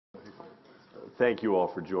thank you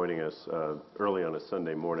all for joining us early on a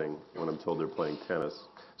Sunday morning when I'm told they're playing tennis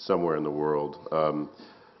somewhere in the world.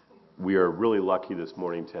 We are really lucky this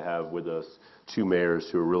morning to have with us two mayors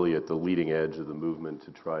who are really at the leading edge of the movement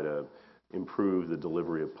to try to improve the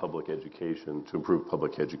delivery of public education, to improve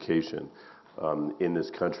public education in this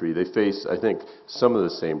country. They face, I think, some of the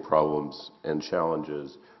same problems and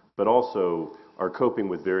challenges, but also are coping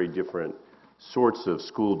with very different sorts of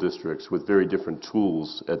school districts with very different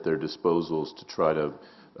tools at their disposals to try to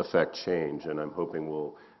affect change. And I'm hoping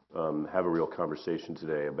we'll have a real conversation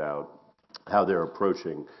today about how they're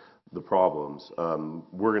approaching the problems.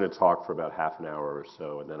 We're going to talk for about half an hour or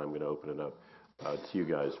so, and then I'm going to open it up to you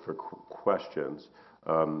guys for questions.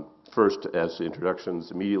 First, as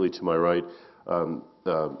introductions, immediately to my right,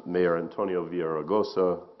 Mayor Antonio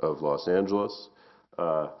Villaraigosa of Los Angeles.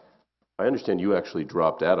 I understand you actually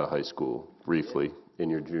dropped out of high school briefly in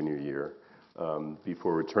your junior year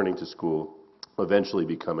before returning to school, eventually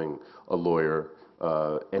becoming a lawyer.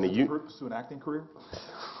 And pursue an acting career?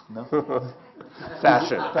 No.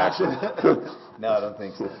 Fashion. No, I don't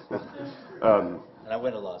think so. And I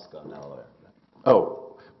went to law school. I'm not a lawyer.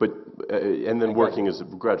 Oh, but and then working as a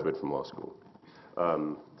graduate from law school.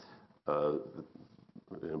 An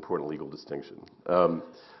important legal distinction.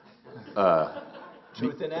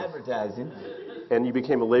 Truth in advertising. And you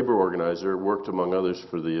became a labor organizer, worked among others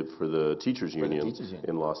for the Teachers Union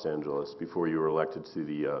in Los Angeles before you were elected to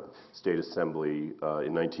the State Assembly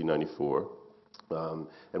in 1994,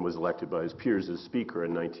 and was elected by his peers as Speaker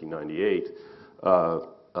in 1998,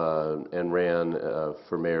 and ran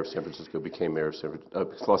for mayor of San Francisco, became mayor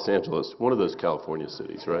of Los Angeles, one of those California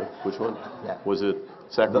cities, right? Which one? Yeah. Was it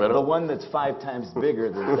Sacramento? The one that's 5 times bigger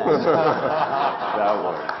than that. That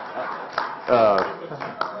one.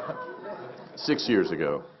 6 years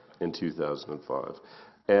ago, in 2005.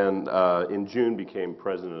 And in June became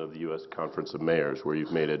president of the U.S. Conference of Mayors, where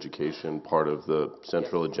you've made education part of the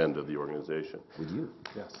central agenda of the organization. With you?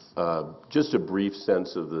 Yes. Just a brief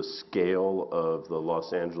sense of the scale of the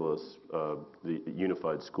Los Angeles, the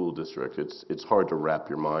Unified School District. It's hard to wrap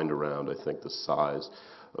your mind around, I think, the size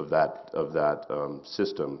of that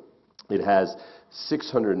system. It has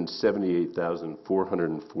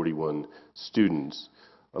 678,441 students,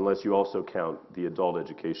 unless you also count the adult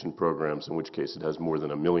education programs, in which case it has more than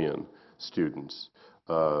 1 million students.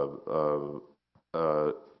 And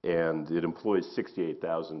it employs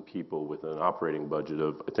 68,000 people with an operating budget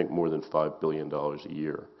of, I think, more than $5 billion a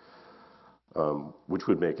year, which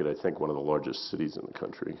would make it, I think, one of the largest cities in the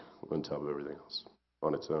country on top of everything else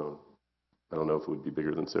on its own. I don't know if it would be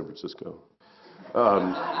bigger than San Francisco.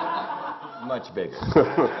 Much bigger.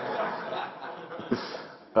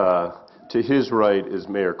 To his right is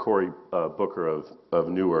Mayor Cory Booker of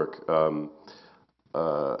Newark.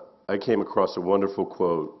 I came across a wonderful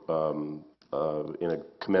quote in a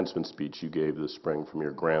commencement speech you gave this spring from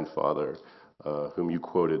your grandfather, whom you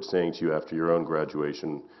quoted, saying to you after your own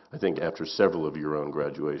graduation, I think after several of your own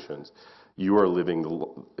graduations, you are living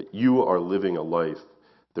a life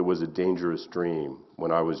that was a dangerous dream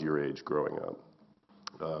when I was your age growing up.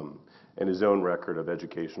 And his own record of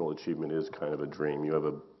educational achievement is kind of a dream. You have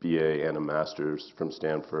a BA and a master's from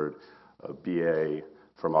Stanford, a BA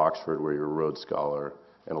from Oxford, where you're a Rhodes Scholar,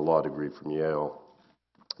 and a law degree from Yale.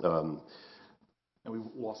 And we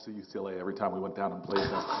lost to UCLA every time we went down and played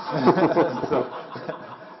them. So,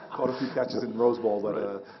 caught a few catches in Rose Bowl.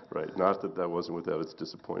 But, right. Not that wasn't without its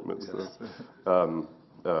disappointments. Yes.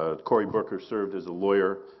 Cory Booker served as a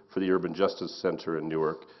lawyer for the Urban Justice Center in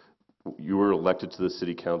Newark. You were elected to the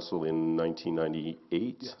city council in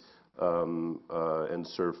 1998, yes. And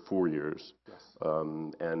served 4 years, Yes.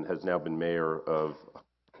 And has now been mayor of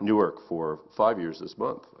Newark for 5 years this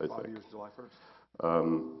month, I think. 5 years, July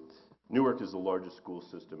 1st. Newark is the largest school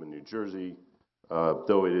system in New Jersey,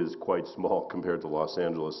 though it is quite small compared to Los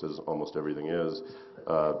Angeles, as almost everything is.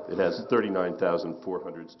 It has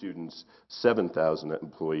 39,400 students, 7,000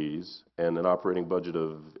 employees, and an operating budget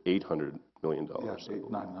of $800 million. Yes,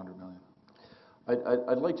 $900 million.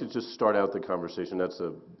 I'd like to just start out the conversation. I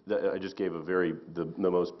just gave the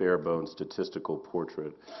most bare bones statistical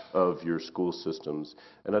portrait of your school systems,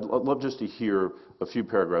 and I'd love just to hear a few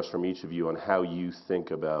paragraphs from each of you on how you think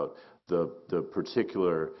about the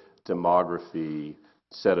particular demography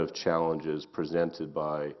set of challenges presented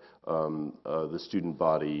by the student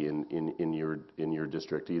body in your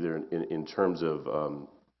district, either in terms of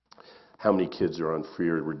how many kids are on free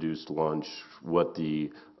or reduced lunch, what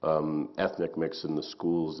the ethnic mix in the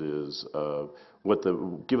schools is,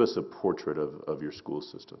 give us a portrait of your school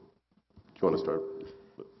system. Do you want to start?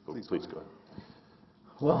 Please go ahead.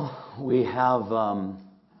 Well, we have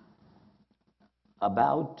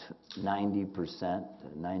About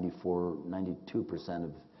 90%, 94, 92%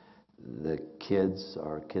 of the kids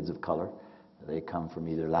are kids of color. They come from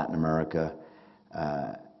either Latin America,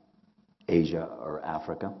 Asia, or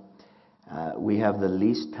Africa. We have the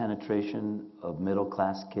least penetration of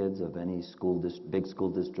middle-class kids of any big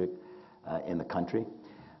school district in the country.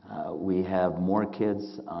 We have more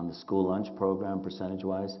kids on the school lunch program,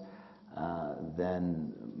 percentage-wise,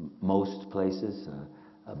 than most places,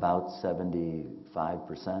 about 75%.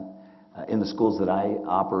 In the schools that I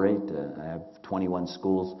operate, I have 21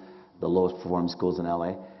 schools, the lowest performing schools in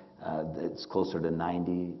LA. It's closer to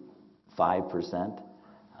 95%.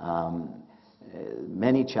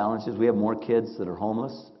 Many challenges. We have more kids that are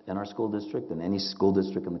homeless in our school district than any school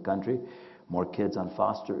district in the country. More kids on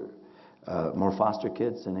more foster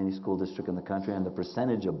kids than any school district in the country, and the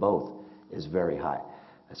percentage of both is very high.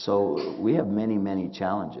 So we have many, many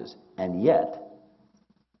challenges, and yet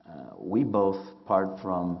we both part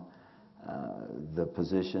from the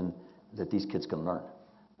position that these kids can learn.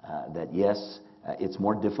 That yes, it's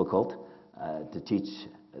more difficult to teach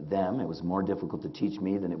them. It was more difficult to teach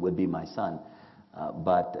me than it would be my son,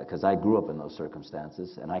 but because I grew up in those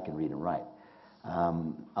circumstances and I can read and write.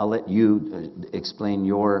 I'll let you explain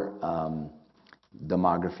your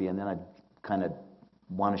demography, and then I kind of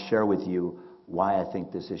want to share with you why I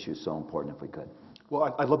think this issue is so important, if we could.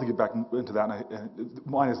 Well, I'd love to get back into that, and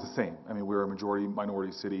mine is the same. I mean, we're a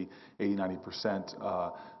majority-minority city,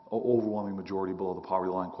 80–90%, overwhelming majority below the poverty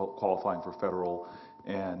line, qualifying for federal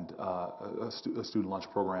and student lunch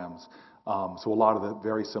programs. So a lot of the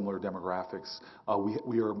very similar demographics.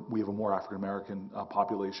 We have a more African American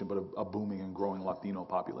population, but a booming and growing Latino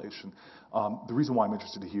population. The reason why I'm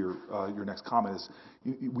interested to hear your next comment is,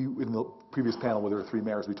 in the previous panel where there were 3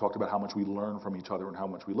 mayors, we talked about how much we learn from each other and how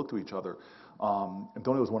much we look to each other.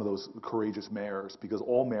 Antonio was one of those courageous mayors, because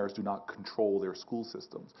all mayors do not control their school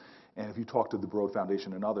systems. And if you talk to the Broad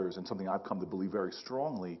Foundation and others, and something I've come to believe very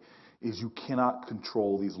strongly, is you cannot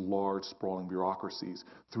control these large, sprawling bureaucracies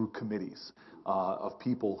through committees of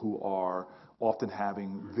people who are often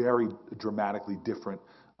having very dramatically different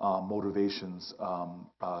motivations,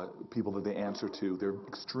 people that they answer to. They're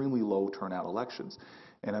extremely low turnout elections.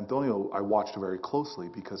 And Antonio, I watched very closely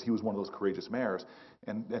because he was one of those courageous mayors.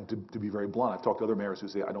 And to be very blunt, I've talked to other mayors who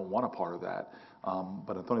say, I don't want a part of that.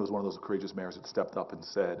 But Antonio was one of those courageous mayors that stepped up and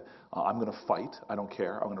said, I'm going to fight. I don't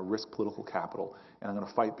care. I'm going to risk political capital. And I'm going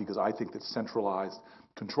to fight because I think that centralized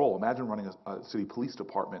control. Imagine running a city police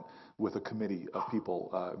department with a committee of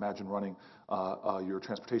people. Imagine running your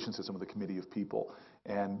transportation system with a committee of people.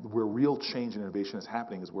 And where real change and innovation is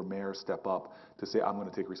happening is where mayors step up to say, I'm going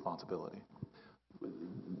to take responsibility.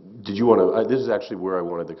 Did you want to? This is actually where I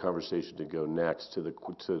wanted the conversation to go next, to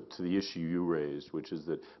the issue you raised, which is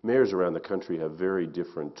that mayors around the country have very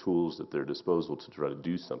different tools at their disposal to try to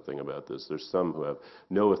do something about this. There's some who have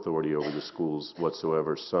no authority over the schools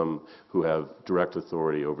whatsoever, some who have direct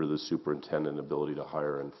authority over the superintendent, ability to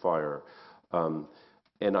hire and fire.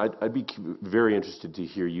 And I'd be very interested to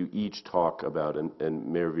hear you each talk about, and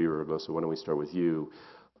Mayor Villaraigosa, why don't we start with you?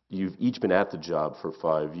 You've each been at the job for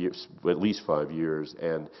 5 years, at least 5 years,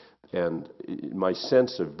 and my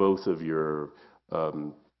sense of both of your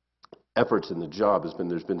efforts in the job has been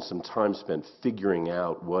there's been some time spent figuring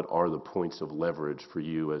out what are the points of leverage for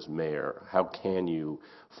you as mayor. How can you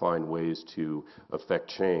find ways to affect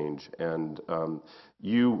change? And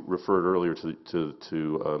you referred earlier to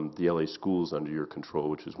the LA schools under your control,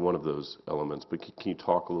 which is one of those elements. But can you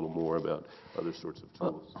talk a little more about other sorts of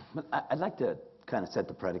tools? Well, I'd like to kind of set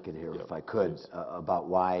the predicate here, if I could, about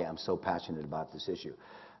why I'm so passionate about this issue.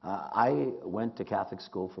 I went to Catholic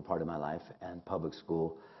school for part of my life and public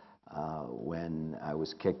school when I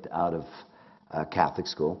was kicked out of Catholic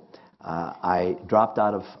school. I dropped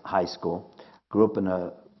out of high school, grew up in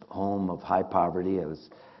a home of high poverty. I was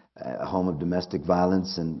a home of domestic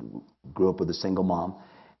violence and grew up with a single mom.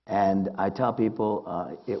 And I tell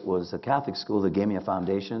people it was a Catholic school that gave me a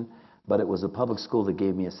foundation, but it was a public school that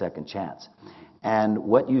gave me a second chance. And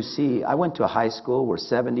what you see, I went to a high school where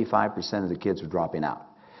 75% of the kids were dropping out.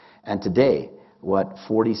 And today,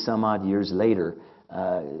 40 some odd years later,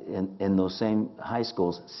 in those same high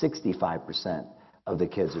schools, 65% of the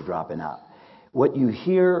kids are dropping out. What you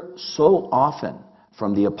hear so often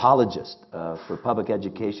from the apologists for public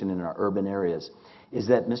education in our urban areas is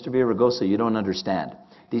that, Mr. Villaraigosa, you don't understand.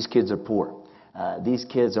 These kids are poor. These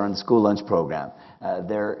kids are in the school lunch program.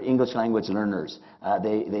 They're English language learners.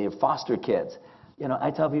 They have foster kids. You know,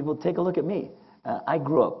 I tell people, take a look at me. I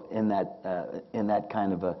grew up in that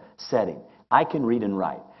kind of a setting. I can read and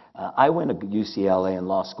write. I went to UCLA and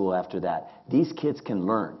law school after that. These kids can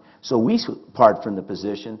learn. So we part from the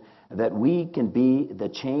position that we can be the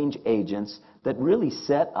change agents that really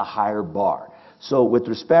set a higher bar. So with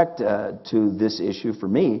respect to this issue, for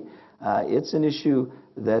me, it's an issue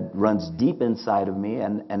that runs deep inside of me,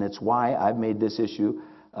 and it's why I've made this issue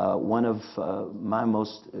one of my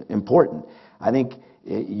most important. I think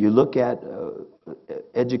you look at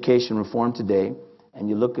education reform today, and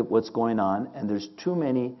you look at what's going on, and there's too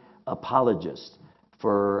many apologists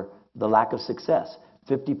for the lack of success.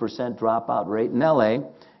 50% dropout rate in LA,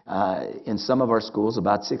 in some of our schools,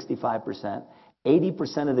 about 65%.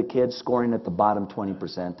 80% of the kids scoring at the bottom 20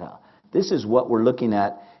 percentile. This is what we're looking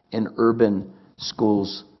at in urban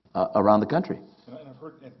schools around the country. And I've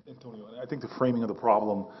heard Antonio, I think the framing of the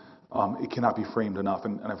problem, it cannot be framed enough,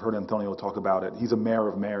 and I've heard Antonio talk about it. He's a mayor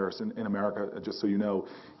of mayors in America, just so you know.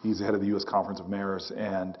 He's the head of the U.S. Conference of Mayors,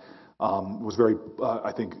 and was very,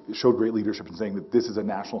 I think, showed great leadership in saying that this is a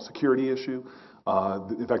national security issue.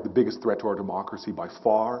 In fact, the biggest threat to our democracy by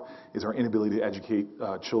far is our inability to educate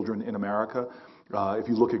children in America. If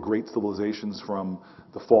you look at great civilizations from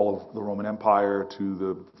the fall of the Roman Empire to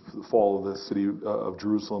the fall of the city of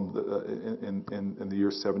Jerusalem in the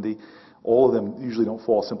year 70, all of them usually don't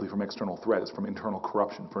fall simply from external threat. It's from internal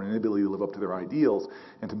corruption, for an inability to live up to their ideals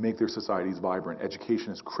and to make their societies vibrant.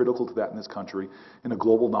 Education is critical to that in this country, in a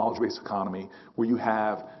global knowledge-based economy where you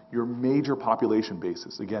have your major population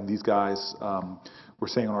bases. Again, these guys were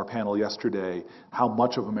saying on our panel yesterday how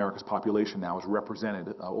much of America's population now is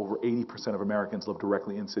represented. Over 80% of Americans live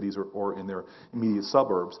directly in cities or in their immediate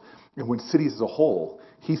suburbs. And when cities as a whole,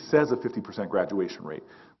 he says a 50% graduation rate.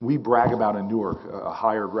 We brag about in Newark a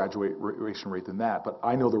higher graduation rate than that, but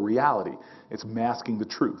I know the reality. It's masking the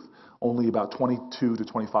truth. Only about 22 to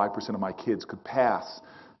 25% of my kids could pass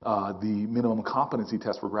the minimum competency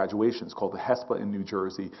test for graduation. It's called the HESPA in New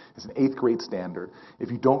Jersey. It's an 8th grade standard. If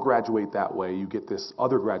you don't graduate that way, you get this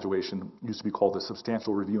other graduation, used to be called a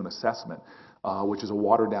substantial review and assessment, which is a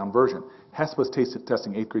watered down version. HESPA is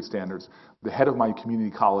testing 8th grade standards. The head of my community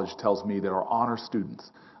college tells me that our honor students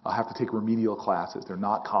have to take remedial classes. They're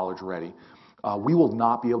not college ready. We will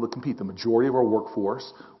not be able to compete. The majority of our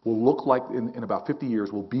workforce will look like, in about 50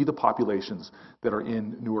 years, will be the populations that are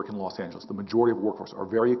in Newark and Los Angeles. The majority of workforce, our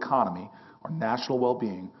very economy, our national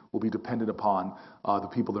well-being will be dependent upon the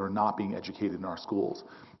people that are not being educated in our schools.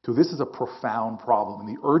 So this is a profound problem, and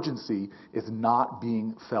the urgency is not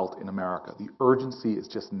being felt in America. The urgency is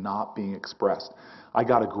just not being expressed. I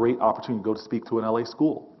got a great opportunity to go to speak to an LA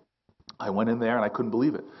school. I went in there and I couldn't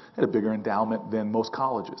believe it. It had a bigger endowment than most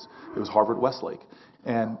colleges. It was Harvard Westlake.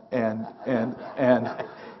 And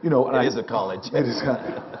you know, It is a college. It is,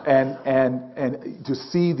 and to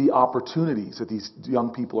see the opportunities that these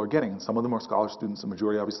young people are getting, and some of them are scholar students, the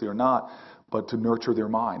majority obviously are not, but to nurture their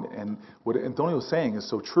mind. And what Antonio was saying is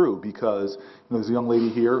so true, because you know, there's a young lady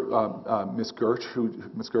here, Miss Gersh,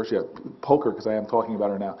 Poker, because I am talking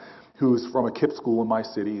about her now, who's from a KIPP school in my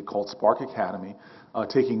city called Spark Academy,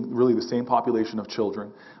 taking really the same population of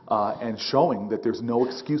children and showing that there's no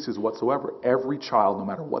excuses whatsoever. Every child, no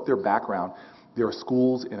matter what their background, there are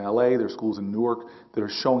schools in LA, there are schools in Newark that are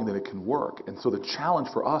showing that it can work. And so the challenge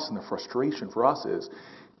for us and the frustration for us is,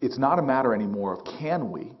 it's not a matter anymore of can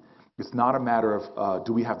we, it's not a matter of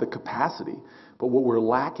do we have the capacity, but what we're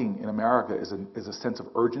lacking in America is a sense of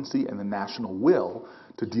urgency and the national will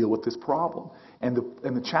to deal with this problem. And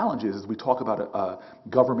the challenge is, as we talk about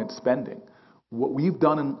government spending, what we've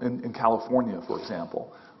done in California, for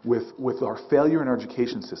example, with our failure in our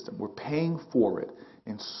education system, we're paying for it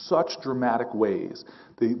in such dramatic ways.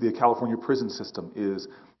 The California prison system is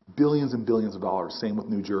billions and billions of dollars, same with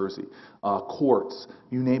New Jersey. Courts,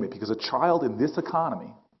 you name it, because a child in this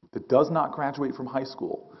economy that does not graduate from high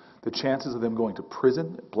school, the chances of them going to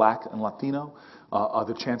prison, Black and Latino,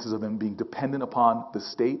 the chances of them being dependent upon the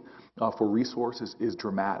state for resources is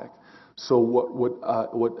dramatic.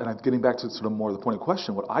 So and I'm getting back to sort of more of the point of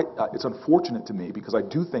question, it's unfortunate to me, because I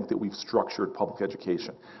do think that we've structured public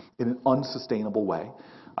education in an unsustainable way.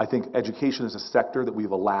 I think education is a sector that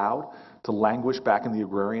we've allowed to languish back in the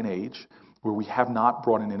agrarian age, where we have not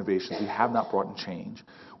brought in innovations, we have not brought in change.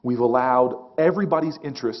 We've allowed everybody's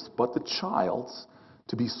interests but the child's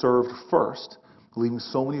to be served first, leaving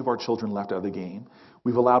so many of our children left out of the game.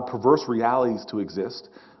 We've allowed perverse realities to exist,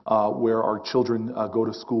 where our children go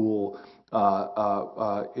to school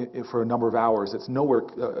for a number of hours. It's nowhere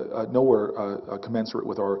commensurate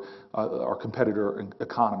with our competitor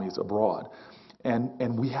economies abroad.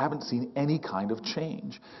 And we haven't seen any kind of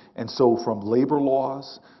change. And so from labor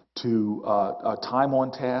laws to time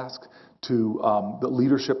on task to the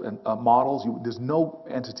leadership and models. There's no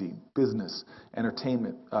entity, business,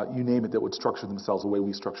 entertainment, you name it, that would structure themselves the way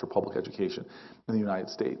we structure public education in the United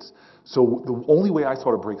States. So the only way I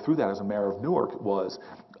saw to break through that as a mayor of Newark was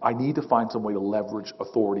I need to find some way to leverage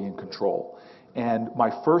authority and control. And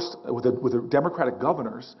my first, with the Democratic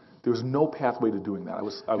governors, there was no pathway to doing that. I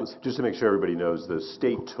was Just to make sure everybody knows, the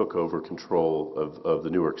state took over control of the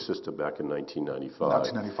Newark system back in 1995.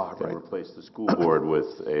 1995, right. And replaced the school board with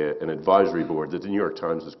an advisory board that the New York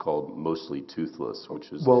Times has called mostly toothless,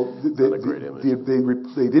 which is not a great image.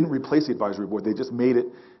 They didn't replace the advisory board. They just made it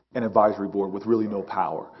an advisory board with really no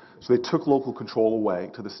power. So they took local control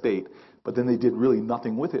away to the state, but then they did really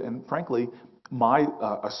nothing with it. And frankly, my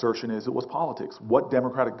assertion is it was politics. What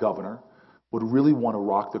Democratic governor would really want to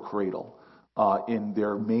rock the cradle in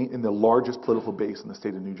their largest political base in the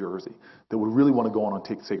state of New Jersey, that would really want to go on and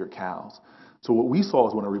take sacred cows? So what we saw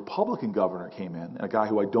is when a Republican governor came in, and a guy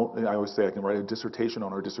who I always say I can write a dissertation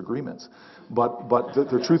on our disagreements, but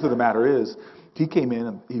the truth of the matter is, he came in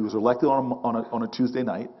and he was elected on a Tuesday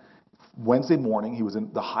night. Wednesday morning, he was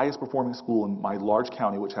in the highest performing school in my large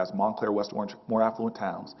county, which has Montclair, West Orange, more affluent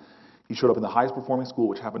towns. He showed up in the highest performing school,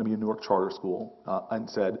 which happened to be a Newark charter school, and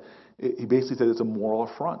he basically said it's a moral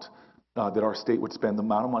affront that our state would spend the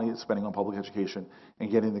amount of money it's spending on public education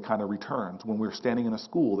and getting the kind of returns when we're standing in a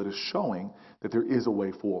school that is showing that there is a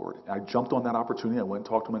way forward. And I jumped on that opportunity. I went and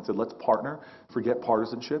talked to him and said, let's partner, forget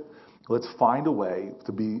partisanship. Let's find a way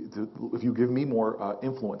if you give me more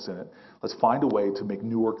influence in it, let's find a way to make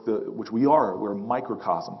Newark, which we're a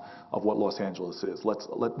microcosm of what Los Angeles is.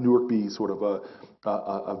 Let Newark be sort of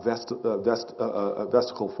a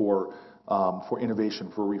vesicle for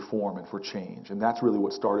innovation, for reform, and for change. And that's really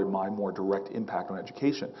what started my more direct impact on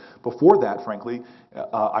education. Before that, frankly,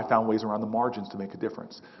 I found ways around the margins to make a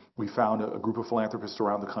difference. We found a group of philanthropists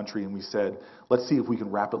around the country, and we said, let's see if we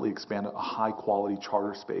can rapidly expand a high-quality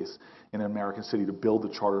charter space in an American city, to build the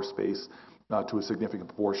charter space to a significant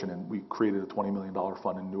proportion. And we created a $20 million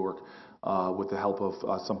fund in Newark with the help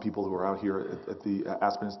of some people who are out here at the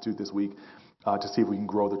Aspen Institute this week, to see if we can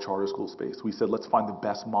grow the charter school space. We said, let's find the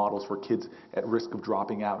best models for kids at risk of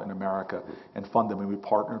dropping out in America and fund them. And we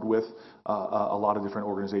partnered with a lot of different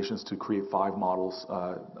organizations to create 5 models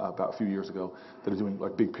about a few years ago that are doing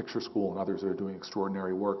like Big Picture School and others that are doing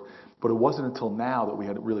extraordinary work. But it wasn't until now that we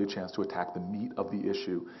had really a chance to attack the meat of the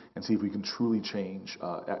issue and see if we can truly change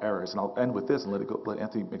areas. And I'll end with this and let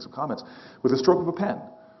Anthony make some comments. With a stroke of a pen,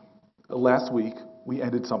 last week we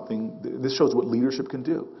ended something. This shows what leadership can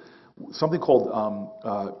do. Something called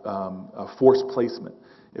forced placement.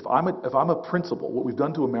 If I'm a principal, what we've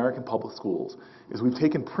done to American public schools is we've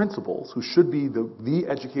taken principals who should be the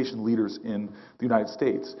education leaders in the United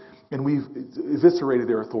States, and we've eviscerated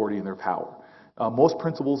their authority and their power. Most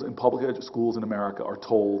principals in public schools in America are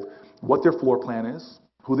told what their floor plan is,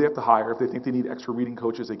 who they have to hire. If they think they need extra reading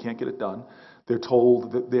coaches, they can't get it done. They're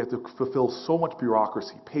told that they have to fulfill so much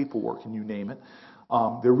bureaucracy, paperwork, and you name it.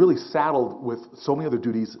 They're really saddled with so many other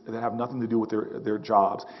duties that have nothing to do with their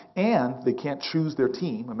jobs, and they can't choose their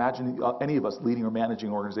team. Imagine any of us leading or managing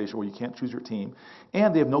an organization where you can't choose your team,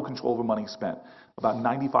 and they have no control over money spent. About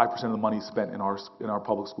 95% of the money spent in our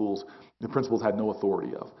public schools, the principals had no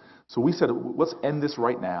authority of. So we said, let's end this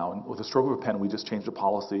right now, and with a stroke of a pen, we just changed a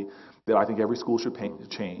policy that I think every school should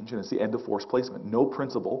change, and it's the end of forced placement. No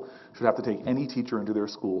principal should have to take any teacher into their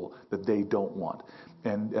school that they don't want.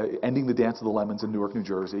 And ending the dance of the lemons in Newark, New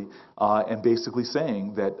Jersey, and basically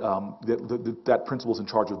saying that that principal's in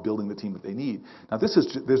charge of building the team that they need. Now,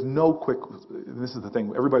 there's no quick. This is the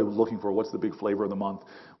thing. Everybody was looking for what's the big flavor of the month,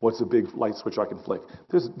 what's the big light switch I can flick.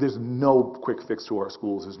 There's no quick fix to our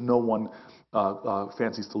schools. There's no one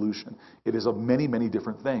fancy solution. It is of many, many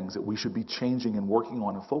different things that we should be changing and working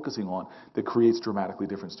on and focusing on that creates dramatically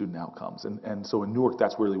different student outcomes. And so in Newark,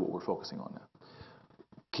 that's really what we're focusing on now.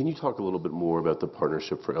 Can you talk a little bit more about the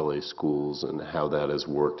Partnership for LA Schools and how that has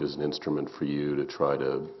worked as an instrument for you to try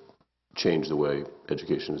to change the way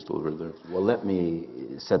education is delivered there? Well, let me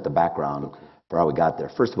set the background for how we got there.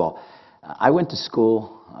 First of all, I went to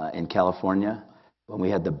school in California when we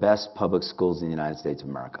had the best public schools in the United States of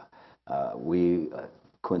America. We,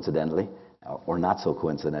 coincidentally, or not so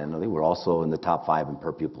coincidentally, we're also in the top 5 in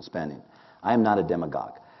per pupil spending. I am not a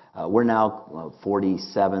demagogue. We're now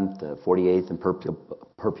 47th, 48th in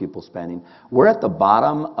per pupil spending. We're at the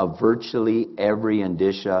bottom of virtually every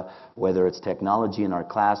indicia, whether it's technology in our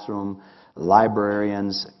classroom,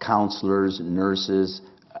 librarians, counselors, nurses,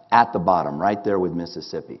 at the bottom, right there with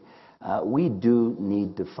Mississippi. We do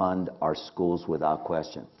need to fund our schools without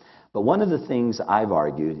question. But one of the things I've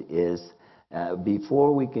argued is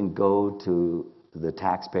before we can go to the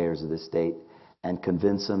taxpayers of the state and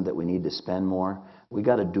convince them that we need to spend more. We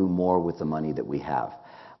got to do more with the money that we have.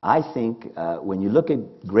 I think when you look at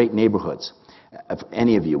great neighborhoods,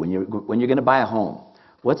 any of you, when you're going to buy a home,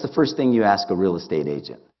 what's the first thing you ask a real estate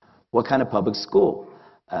agent? What kind of public school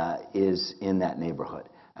is in that neighborhood?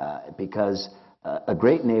 Because a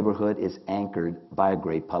great neighborhood is anchored by a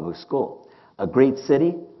great public school. A great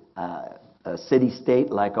city, a city-state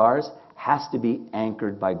like ours, has to be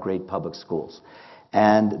anchored by great public schools.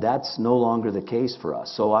 And that's no longer the case for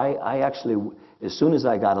us. So I actually, as soon as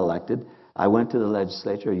I got elected, I went to the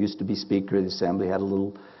legislature. I used to be Speaker of the Assembly, had a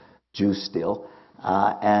little juice still,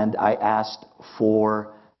 and I asked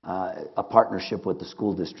for a partnership with the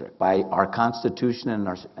school district. By our Constitution and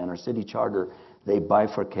our city charter, they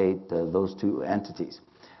bifurcate those two entities.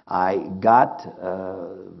 I got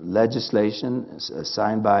legislation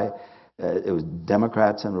signed by, it was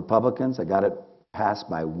Democrats and Republicans. I got it passed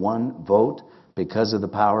by one vote because of the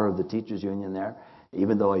power of the teachers union there.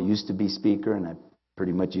 Even though I used to be Speaker and I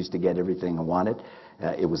pretty much used to get everything I wanted,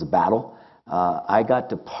 it was a battle. I got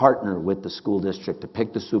to partner with the school district to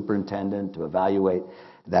pick the superintendent, to evaluate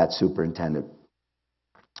that superintendent.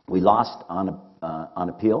 We lost on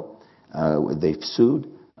appeal. They sued.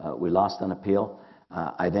 We lost on appeal.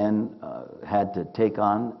 I then had to take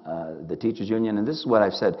on the teachers union, and this is what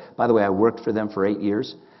I've said. By the way, I worked for them for 8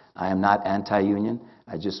 years. I am not anti-union.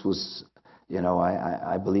 I just was, you know,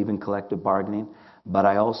 I believe in collective bargaining, but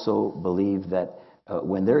I also believe that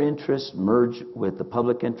when their interests merge with the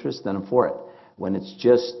public interest, then I'm for it. When it's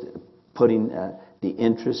just putting the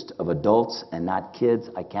interest of adults and not kids,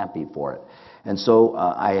 I can't be for it. And so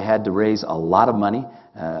I had to raise a lot of money,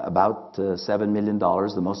 about $7 million,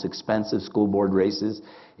 the most expensive school board races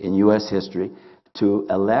in U.S. history, to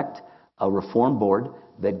elect a reform board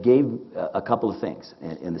that gave a couple of things.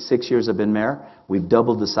 In the 6 years I've been mayor, we've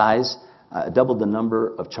doubled the size, doubled the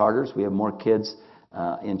number of charters. We have more kids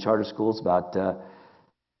in charter schools, about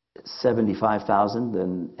 75,000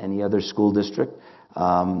 than any other school district.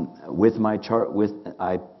 With my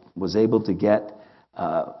I was able to get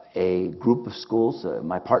a group of schools,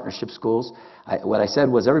 my partnership schools. What I said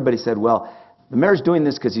was, everybody said, well, the mayor's doing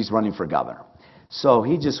this because he's running for governor. So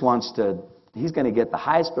he just wants to, he's going to get the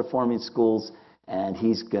highest performing schools and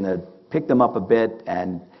he's going to pick them up a bit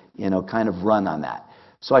and, you know, kind of run on that.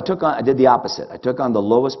 So I did the opposite. I took on the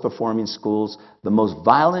lowest performing schools, the most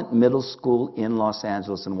violent middle school in Los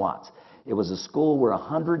Angeles and Watts. It was a school where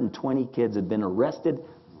 120 kids had been arrested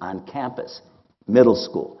on campus, middle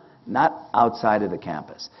school, not outside of the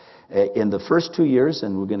campus. In the first 2 years,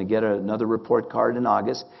 and we're going to get another report card in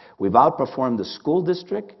August, we've outperformed the school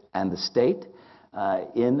district and the state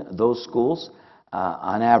in those schools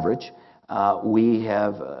on average. We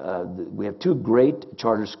have two great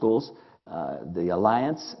charter schools, the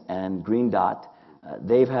Alliance and Green Dot.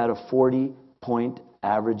 They've had a 40-point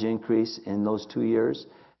average increase in those 2 years.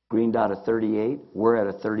 Green Dot a 38. We're at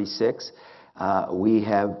a 36. We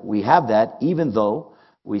have that even though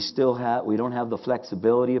we don't have the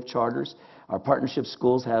flexibility of charters. Our partnership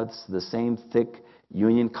schools have the same thick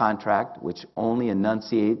union contract, which only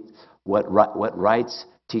enunciates what rights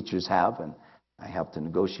teachers have, and I helped to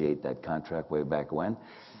negotiate that contract way back when.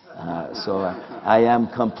 So I am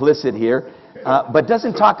complicit here, but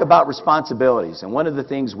doesn't talk about responsibilities. And one of the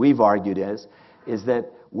things we've argued is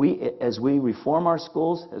that as we reform our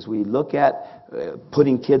schools, as we look at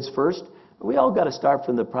putting kids first, we all got to start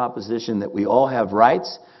from the proposition that we all have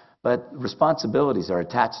rights, but responsibilities are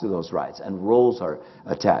attached to those rights and roles are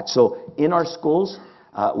attached. So in our schools,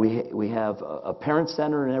 we have a parent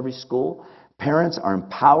center in every school. Parents are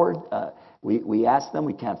empowered. We ask them,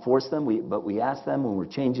 we can't force them, but we ask them when we're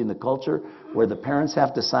changing the culture, where the parents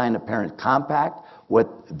have to sign a parent compact, what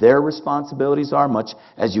their responsibilities are, much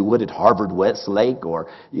as you would at Harvard Westlake or,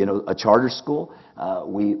 you know, a charter school.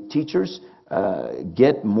 Teachers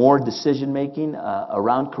get more decision-making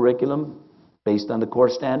around curriculum based on the core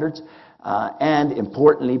standards, and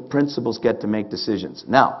importantly, principals get to make decisions.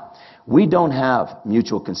 Now, we don't have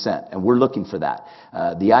mutual consent, and we're looking for that.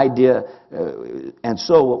 The idea, and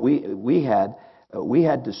so what we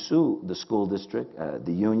had to sue the school district,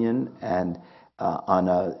 the union, and on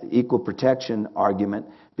an equal protection argument,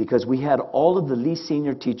 because we had all of the least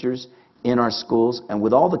senior teachers in our schools, and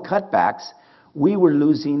with all the cutbacks, we were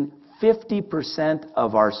losing 50%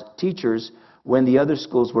 of our teachers when the other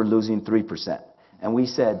schools were losing 3%. And we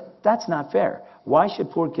said, that's not fair. Why should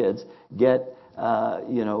poor kids get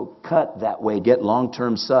cut that way, get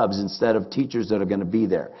long-term subs instead of teachers that are going to be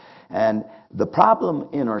there? And the problem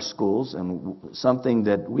in our schools, and something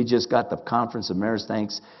that we just got the Conference of Mayors,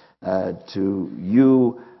 thanks to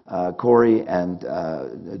you, Cory, and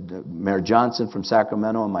Mayor Johnson from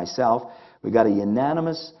Sacramento and myself, We got a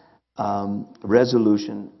unanimous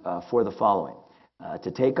resolution for the following.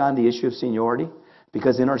 To take on the issue of seniority,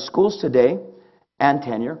 because in our schools today, and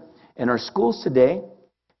tenure, in our schools today,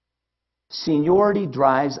 seniority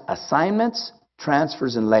drives assignments,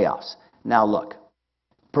 transfers, and layoffs. Now look,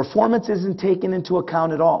 performance isn't taken into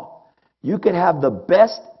account at all. You could have the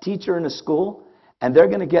best teacher in a school, and they're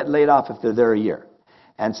going to get laid off if they're there a year.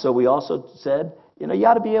 And so we also said, you know, you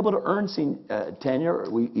ought to be able to earn tenure.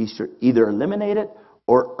 We either eliminate it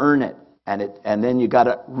or earn it, and then you got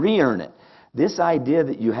to re-earn it. This idea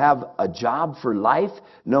that you have a job for life,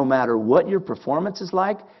 no matter what your performance is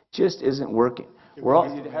like, just isn't working. We're all,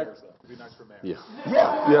 Yeah.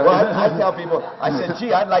 Well, I tell people, I said,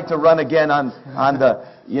 gee, I'd like to run again on the,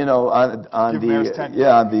 you know, on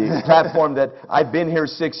the platform that I've been here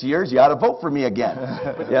 6 years. You ought to vote for me again.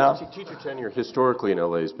 You know? Teacher tenure historically in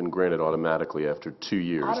LA has been granted automatically after 2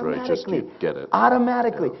 years, right? Just you get it.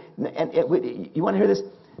 Automatically. And you want to hear this?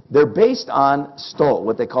 They're based on STOL,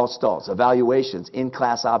 what they call STOLs, evaluations,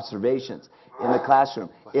 in-class observations in the classroom.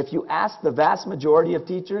 If you ask the vast majority of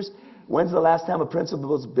teachers, when's the last time a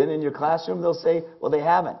principal's been in your classroom? They'll say, well, they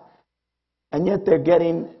haven't. And yet they're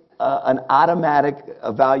getting an automatic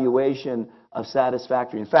evaluation of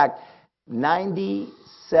satisfactory. In fact,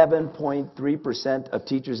 97.3% of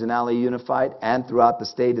teachers in LA Unified and throughout the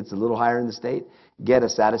state, it's a little higher in the state, get a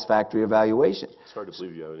satisfactory evaluation. It's hard to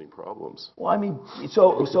believe you have any problems. Well, I mean,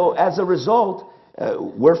 so as a result,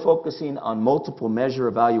 we're focusing on multiple measure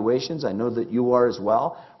evaluations. I know that you are as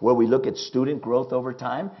well, where we look at student growth over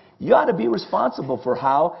time. You ought to be responsible for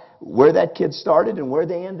where that kid started and where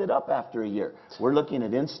they ended up after a year. We're looking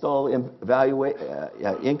at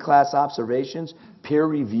in-class observations, peer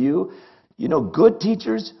review. You know, good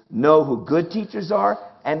teachers know who good teachers are,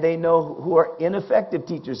 and they know who our ineffective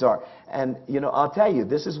teachers are. And, you know, I'll tell you,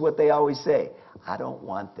 this is what they always say. I don't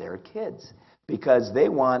want their kids. Because they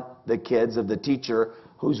want the kids of the teacher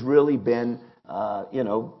who's really been,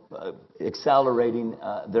 accelerating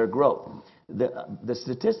their growth. The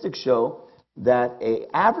statistics show that an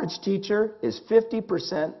average teacher is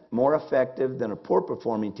 50% more effective than a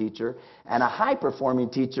poor-performing teacher, and a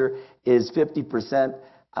high-performing teacher is 50%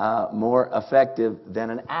 more effective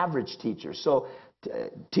than an average teacher. So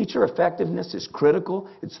teacher effectiveness is critical.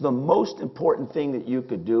 It's the most important thing that you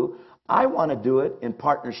could do. I want to do it in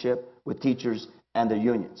partnership with teachers and their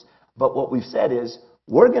unions. But what we've said is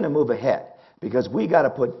we're going to move ahead because we got to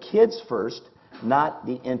put kids first, not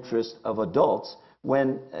the interest of adults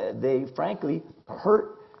when they frankly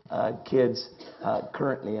hurt kids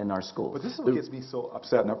currently in our schools. But this is what gets me so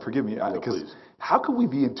upset. Now, forgive me, because how could we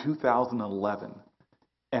be in 2011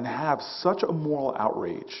 and have such a moral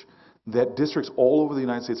outrage that districts all over the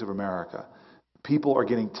United States of America, people are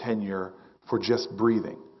getting tenure for just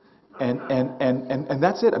breathing? And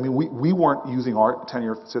that's it. I mean, we weren't using our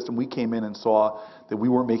tenure system. We came in and saw that we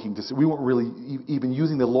weren't making decisions. We weren't really even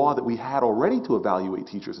using the law that we had already to evaluate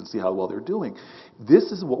teachers and see how well they're doing.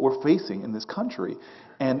 This is what we're facing in this country.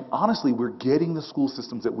 And honestly, we're getting the school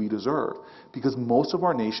systems that we deserve because most of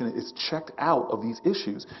our nation is checked out of these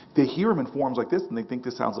issues. They hear them in forums like this and they think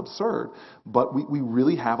this sounds absurd, but we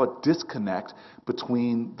really have a disconnect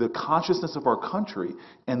between the consciousness of our country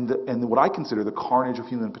and what I consider the carnage of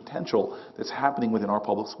human potential that's happening within our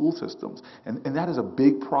public school systems. And that is a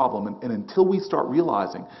big problem. And until we start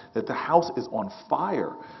realizing that the house is on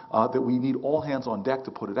fire, that we need all hands on deck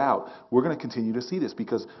to put it out, we're going to continue to see this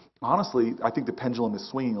because honestly, I think the pendulum is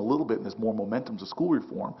swinging a little bit and there's more momentum to school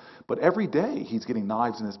reform. But every day he's getting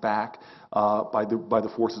knives in his back by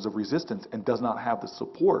the forces of resistance and does not have the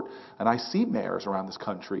support. And I see mayors around this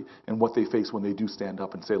country and what they face when they do stand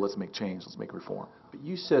up and say, let's make change, let's make reform. But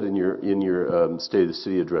you said in your State of the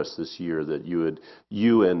City address this year that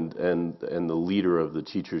you and the leader of the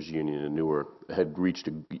teachers union in Newark had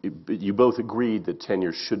you both agreed that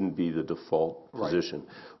tenure shouldn't be the default position.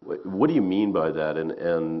 Right. What do you mean by that,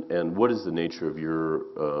 and what is the nature of your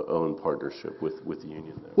own partnership with the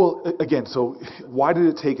union there? Well, again, so why did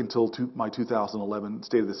it take until my 2011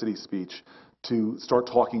 State of the City speech to start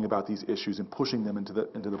talking about these issues and pushing them into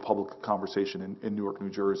the public conversation in Newark,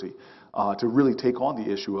 New Jersey, to really take on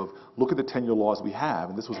the issue of look at the tenure laws we have.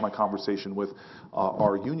 And this was my conversation with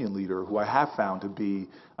our union leader, who I have found to be,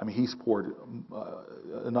 I mean, he's poured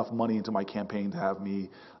enough money into my campaign to have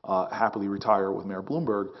me happily retire with Mayor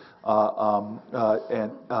Bloomberg.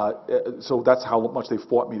 So that's how much they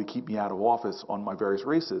fought me to keep me out of office on my various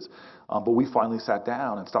races. But we finally sat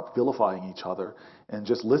down and stopped vilifying each other and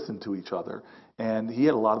just listened to each other. And he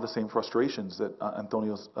had a lot of the same frustrations that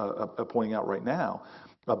Antonio's pointing out right now.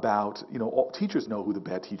 about, teachers know who the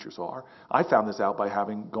bad teachers are. I found this out by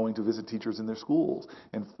going to visit teachers in their schools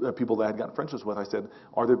and people that I had gotten friendships with. I said,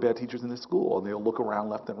 are there bad teachers in this school? And they'll look around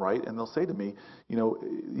left and right and they'll say to me,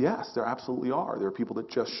 yes, there absolutely are. There are people that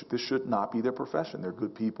this should not be their profession. They're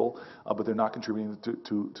good people, but they're not contributing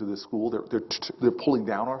to the school. They're pulling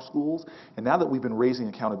down our schools. And now that we've been raising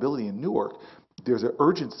accountability in Newark, there's an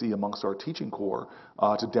urgency amongst our teaching corps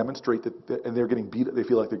to demonstrate that, and they're getting they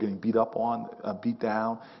feel like they're getting beat up on, beat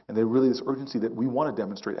down, and there's really this urgency that we want to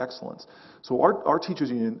demonstrate excellence. So our teachers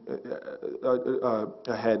union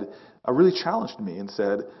head really challenged me and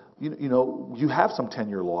said, you have some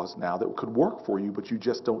tenure laws now that could work for you, but you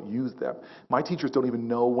just don't use them. My teachers don't even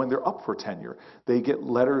know when they're up for tenure. They get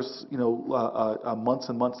letters, months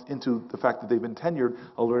and months into the fact that they've been tenured,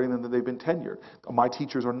 alerting them that they've been tenured. My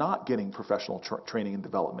teachers are not getting professional training and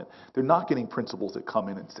development. They're not getting principals that come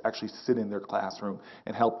in and actually sit in their classroom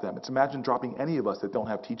and help them. Imagine dropping any of us that don't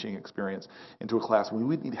have teaching experience into a classroom. We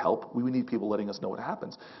would need help. We would need people letting us know what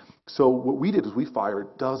happens. So what we did is we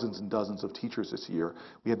fired dozens and dozens of teachers this year.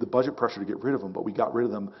 We had the budget pressure to get rid of them, but we got rid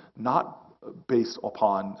of them not based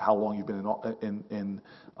upon how long you've been in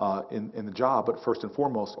the job, but first and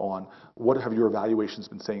foremost on what have your evaluations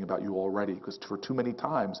been saying about you already? Because for too many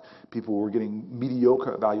times, people were getting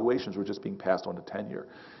mediocre evaluations were just being passed on to tenure.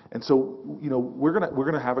 And so, we're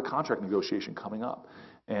gonna have a contract negotiation coming up.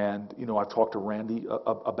 And I've talked to Randy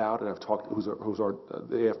about it. I've talked who's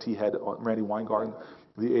the AFT head, Randy Weingarten,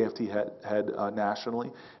 the AFT head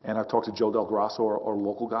nationally, and I've talked to Joe Del Grasso, our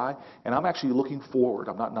local guy, and I'm actually looking forward.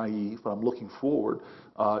 I'm not naive, but I'm looking forward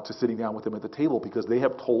to sitting down with them at the table because they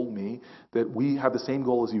have told me that we have the same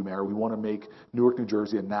goal as you, Mayor. We want to make Newark, New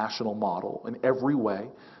Jersey a national model in every way.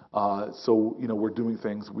 So we're doing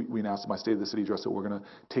things. We announced in my State of the City address that we're going to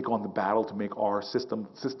take on the battle to make our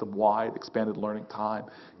system-wide, expanded learning time,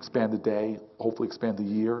 expand the day, hopefully expand the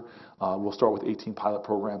year. We'll start with 18 pilot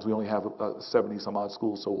programs. We only have 70 some odd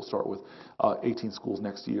schools, so we'll start with 18 schools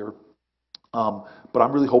next year. But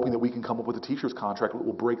I'm really hoping that we can come up with a teacher's contract that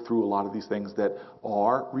will break through a lot of these things that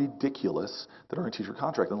are ridiculous that are in a teacher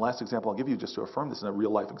contract. And the last example I'll give you just to affirm this in a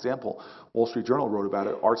real life example, Wall Street Journal wrote about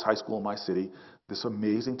it, Arts High School in my city, this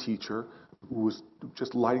amazing teacher who was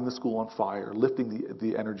just lighting the school on fire, lifting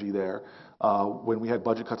the energy there. When we had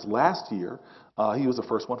budget cuts last year, he was the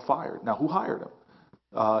first one fired. Now, who hired him?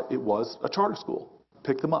 It was a charter school.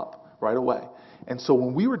 Picked him up right away. And so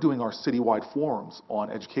when we were doing our citywide forums on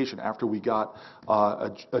education, after we got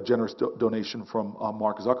a generous donation from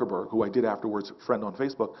Mark Zuckerberg, who I did afterwards friend on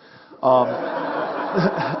Facebook,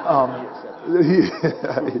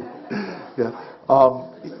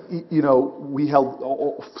 we held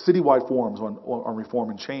citywide forums on reform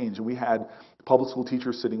and change, and we had public school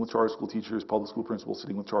teachers sitting with charter school teachers, public school principals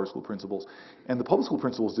sitting with charter school principals, and the public school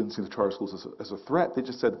principals didn't see the charter schools as a threat. They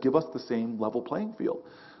just said, give us the same level playing field.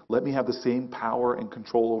 Let me have the same power and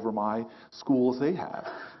control over my school as they have.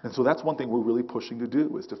 And so that's one thing we're really pushing to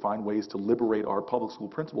do, is to find ways to liberate our public school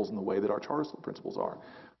principals in the way that our charter school principals are.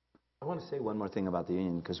 I want to say one more thing about the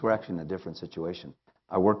union, because we're actually in a different situation.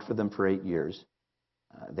 I worked for them for 8 years.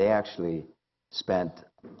 They actually spent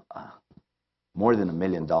more than $1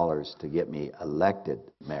 million to get me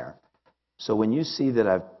elected mayor. So when you see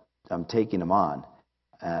that I'm taking them on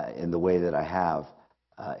in the way that I have,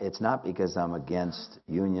 it's not because I'm against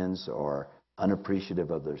unions or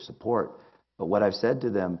unappreciative of their support, but what I've said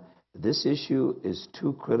to them, this issue is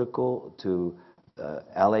too critical to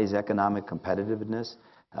LA's economic competitiveness,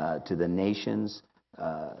 to the nation's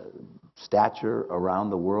stature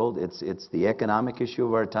around the world. It's the economic issue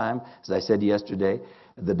of our time, as I said yesterday,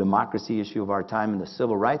 the democracy issue of our time, and the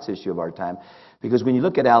civil rights issue of our time. Because when you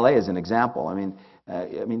look at LA as an example, I mean,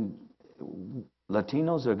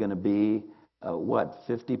 Latinos are going to be what,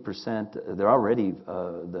 50%? They're already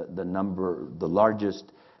the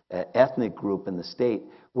largest ethnic group in the state.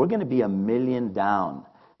 We're going to be 1 million down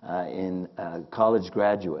in college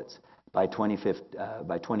graduates by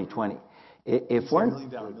 2020. If we're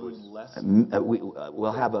less.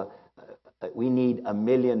 We need 1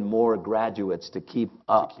 million more graduates to keep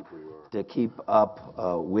up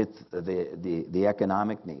with the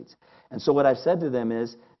economic needs. And so what I've said to them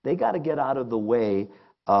is they got to get out of the way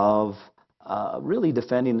of really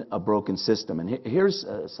defending a broken system. And here's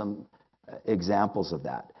some examples of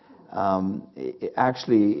that.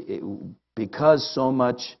 Because so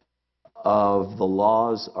much of the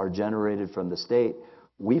laws are generated from the state,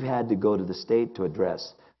 we've had to go to the state to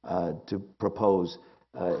address, to propose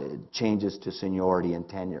changes to seniority and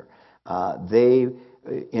tenure.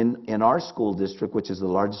 In our school district, which is the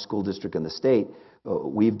largest school district in the state,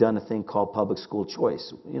 we've done a thing called public school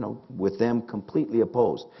choice, with them completely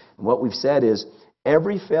opposed. And what we've said is,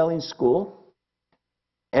 every failing school,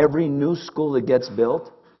 every new school that gets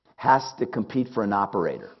built has to compete for an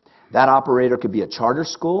operator. That operator could be a charter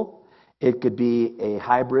school. It could be a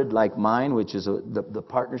hybrid like mine, which is the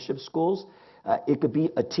partnership schools. It could be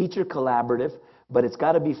a teacher collaborative, but it's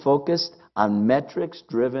got to be focused on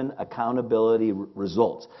metrics-driven accountability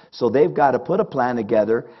results. So they've got to put a plan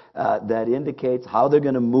together that indicates how they're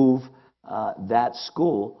going to move that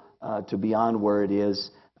school to beyond where it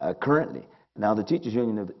is currently. Now, the teachers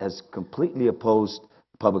union has completely opposed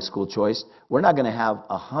public school choice. We're not going to have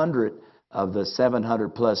 100 of the 700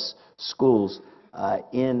 plus schools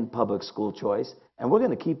in public school choice, and we're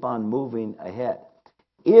going to keep on moving ahead.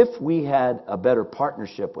 If we had a better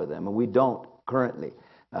partnership with them, and we don't currently,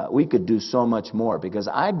 we could do so much more, because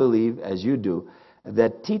I believe, as you do,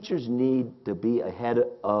 that teachers need to be ahead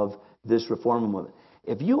of this reform movement.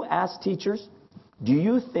 If you ask teachers, do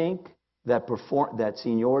you think that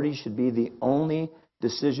seniority should be the only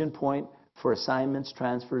decision point for assignments,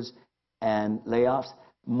 transfers, and layoffs?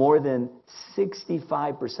 More than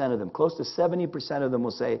 65% of them, close to 70% of them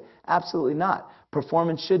will say, absolutely not.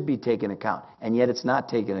 Performance should be taken account, and yet it's not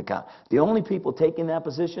taken account. The only people taking that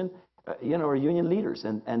position, are union leaders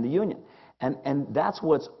and the union. And that's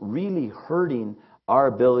what's really hurting our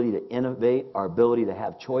ability to innovate, our ability to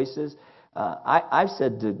have choices. I've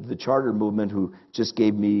said to the charter movement, who just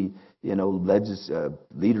gave me,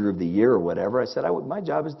 leader of the year or whatever, I said, my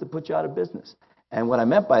job is to put you out of business. And what I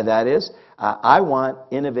meant by that is, I want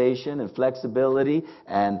innovation and flexibility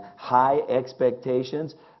and high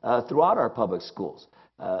expectations throughout our public schools.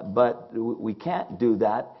 But we can't do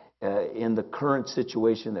that in the current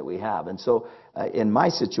situation that we have. And so in my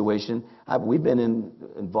situation, we've been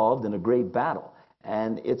involved in a great battle.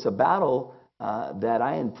 And it's a battle that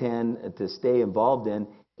I intend to stay involved in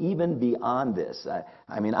even beyond this.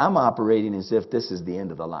 I'm operating as if this is the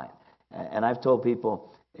end of the line. And I've told people,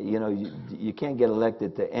 you can't get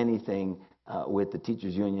elected to anything with the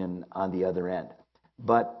teachers union on the other end.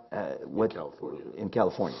 But in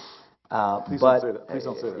California. Please don't say that. Please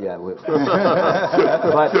don't say that. Yeah.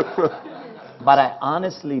 But I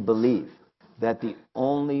honestly believe that the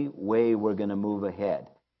only way we're going to move ahead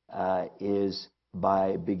is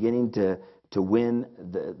by beginning to win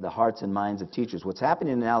the hearts and minds of teachers. What's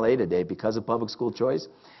happening in LA today, because of public school choice,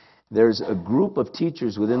 there's a group of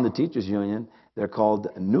teachers within the teachers union. They're called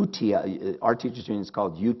New TLA. Our teachers union is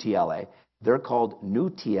called UTLA. They're called New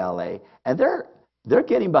TLA, and they're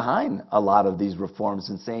getting behind a lot of these reforms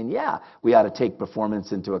and saying, yeah, we ought to take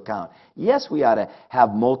performance into account. Yes, we ought to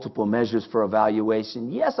have multiple measures for evaluation.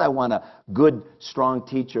 Yes, I want a good, strong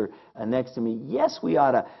teacher next to me. Yes, we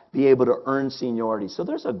ought to be able to earn seniority. So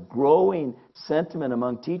there's a growing sentiment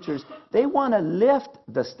among teachers. They want to lift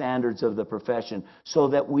the standards of the profession so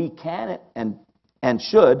that we can and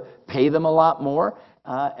should pay them a lot more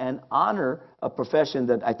and honor a profession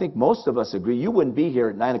that I think most of us agree. You wouldn't be here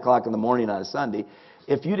at 9 o'clock in the morning on a Sunday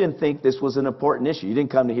if you didn't think this was an important issue. You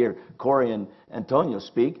didn't come to hear Cory and Antonio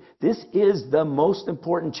speak. This is the most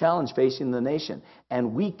important challenge facing the nation.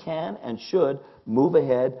 And we can and should move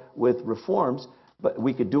ahead with reforms, but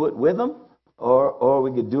we could do it with them or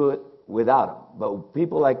we could do it without them. But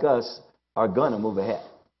people like us are going to move ahead.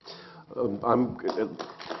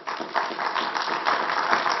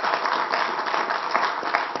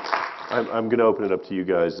 I'm going to open it up to you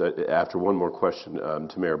guys after one more question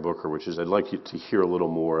to Mayor Booker, which is I'd like you to hear a little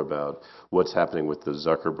more about what's happening with the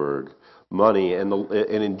Zuckerberg money and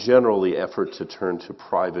in general the effort to turn to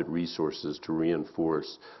private resources to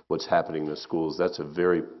reinforce what's happening in the schools. That's a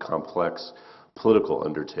very complex political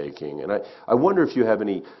undertaking. And I wonder if you have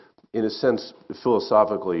any, in a sense,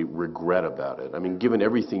 philosophically regret about it. I mean, given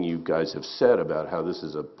everything you guys have said about how this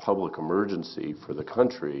is a public emergency for the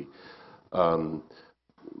country,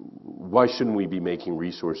 why shouldn't we be making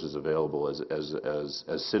resources available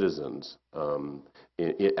as citizens,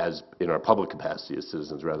 in our public capacity as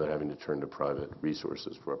citizens, rather than having to turn to private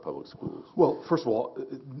resources for our public schools? Well, first of all,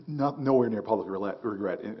 nowhere near public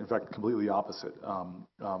regret. In fact, completely opposite.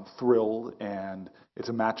 Thrilled, and it's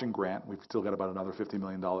a matching grant. We've still got about another $50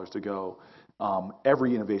 million to go.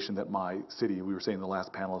 Every innovation that my city, we were saying in the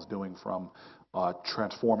last panel, is doing, from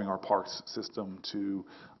transforming our parks system to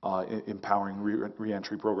empowering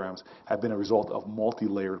reentry programs, have been a result of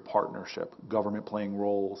multi-layered partnership. Government playing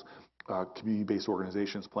roles, community-based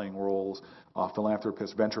organizations playing roles,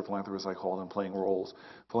 philanthropists, venture philanthropists I call them, playing roles.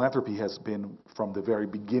 Philanthropy has been, from the very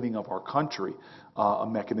beginning of our country, a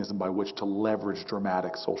mechanism by which to leverage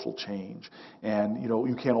dramatic social change. And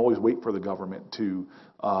you can't always wait for the government to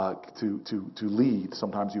lead.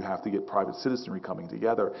 Sometimes you have to get private citizenry coming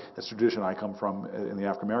together. That's a tradition I come from in the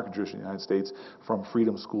African American tradition in the United States, from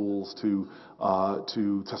freedom schools to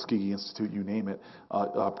Tuskegee Institute, you name it.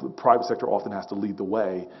 The private sector often has to lead the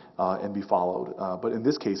way and be followed. But in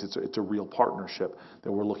this case, it's a real partnership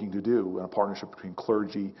that we're looking to do, and a partnership between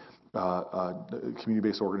clergy,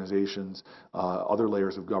 community-based organizations, other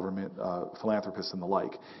layers of government, philanthropists and the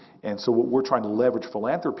like. And so what we're trying to leverage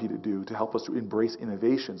philanthropy to do to help us to embrace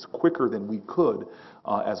innovations quicker than we could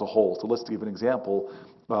as a whole. So let's give an example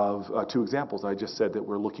of two examples. I just said that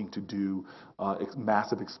we're looking to do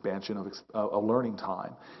massive expansion of learning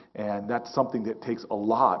time. And that's something that takes a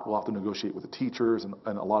lot. We'll have to negotiate with the teachers and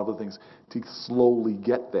a lot of other things to slowly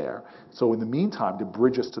get there. So in the meantime, to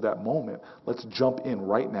bridge us to that moment, let's jump in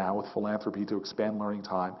right now with philanthropy to expand learning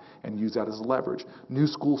time and use that as leverage. New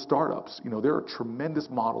school startups. There are tremendous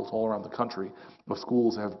models all around the country of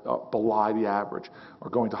schools that have belie the average, or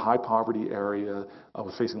going to high poverty area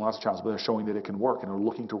with facing lots of challenges, but they're showing that it can work and are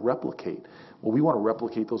looking to replicate. Well, we want to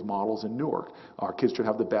replicate those models in Newark. Our kids should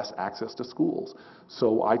have the best access to schools.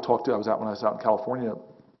 So when I was out in California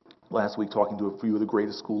last week talking to a few of the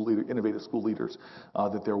greatest innovative school leaders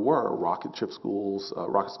that there were, Rocket Schools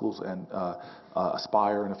and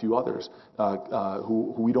Aspire and a few others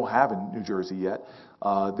who we don't have in New Jersey yet.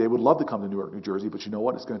 They would love to come to Newark, New Jersey, but you know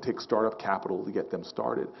what? It's going to take startup capital to get them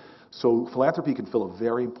started. So philanthropy can fill a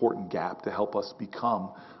very important gap to help us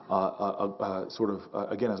become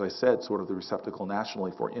again, as I said, sort of the receptacle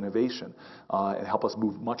nationally for innovation and help us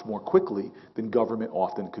move much more quickly than government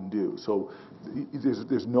often can do. So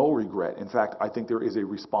there's no regret. In fact, I think there is a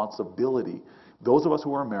responsibility. Those of us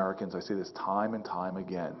who are Americans, I say this time and time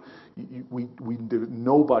again,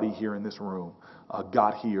 nobody here in this room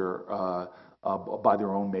got here by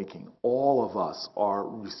their own making. All of us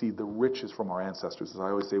received the riches from our ancestors. As I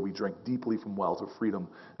always say, we drank deeply from wells of freedom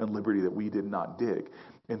and liberty that we did not dig.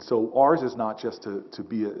 And so ours is not just to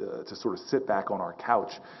sort of sit back on our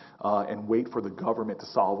couch and wait for the government to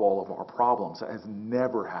solve all of our problems. That has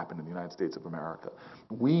never happened in the United States of America.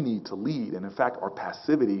 We need to lead. And in fact, our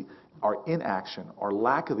passivity, our inaction, our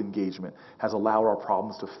lack of engagement has allowed our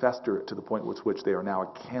problems to fester to the point with which they are now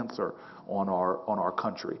a cancer on our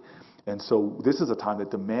country. And so this is a time that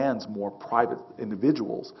demands more private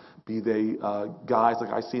individuals, be they guys like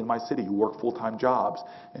I see in my city who work full-time jobs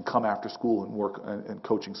and come after school and work and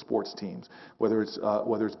coaching sports teams, whether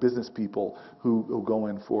it's business people who go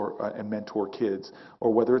in for and mentor kids,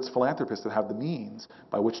 or whether it's philanthropists that have the means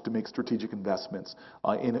by which to make strategic investments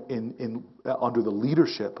under the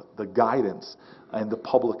leadership, the guidance, and the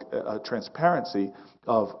public transparency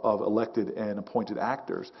of elected and appointed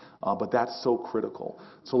actors. But that's so critical.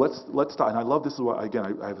 So let's start. And I love this. Is why,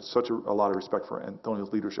 again, I have such a lot of respect for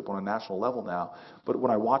Antonio's leadership on a national level now. But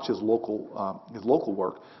when I watch his local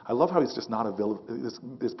work, I love how he's just not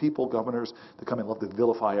there's people, governors, that come and love to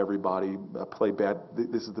vilify everybody, play bad.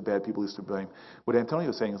 This is the bad people who's to blame. What Antonio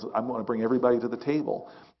is saying is, I'm going to bring everybody to the table.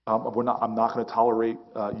 I'm not going to tolerate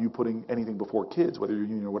you putting anything before kids, whether you're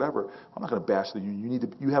union or whatever. I'm not going to bash the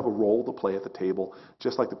union. You have a role to play at the table,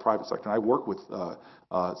 just like the private sector. And I work with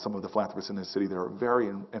some of the philanthropists in this city that are very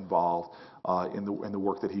involved in the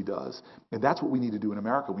work that he does. And that's what we need to do in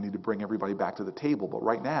America. We need to bring everybody back to the table. But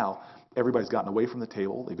right now, everybody's gotten away from the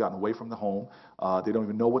table. They've gotten away from the home. They don't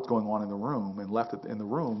even know what's going on in the room. And left in the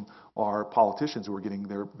room are politicians who are getting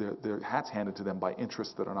their hats handed to them by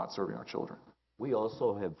interests that are not serving our children. We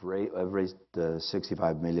also have raised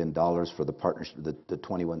 $65 million for the partnership, the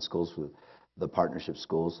 21 schools, for the partnership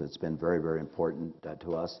schools. It's been very, very important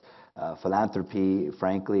to us. Philanthropy,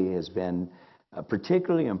 frankly, has been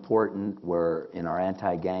particularly important where in our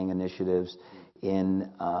anti-gang initiatives, in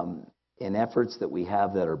efforts that we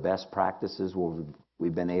have that are best practices where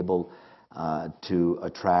we've been able to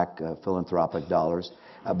attract philanthropic dollars.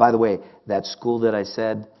 By the way, that school that I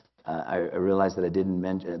said, I realized that I didn't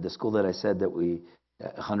mention the school that I said that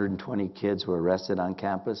 120 kids were arrested on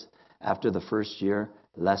campus. After the first year,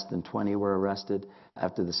 less than 20 were arrested.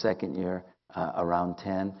 After the second year, around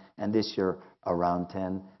 10. And this year, around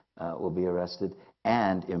 10 will be arrested.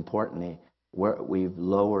 And importantly, we've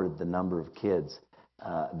lowered the number of kids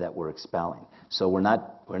that we're expelling. So we're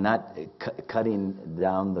not cutting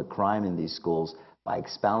down the crime in these schools by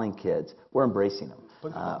expelling kids. We're embracing them.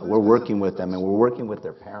 We're working with them, and we're working with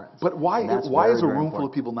their parents. But why is a room full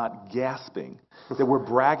of people not gasping that we're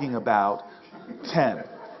bragging about 10?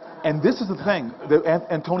 And this is the thing that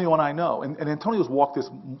Antonio and I know, and Antonio's walked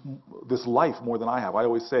this life more than I have. I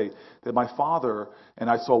always say that my father, and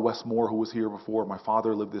I saw Wes Moore, who was here before, my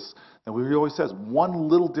father lived this, and he always says, one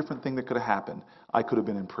little different thing that could have happened, I could have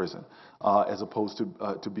been in prison, as opposed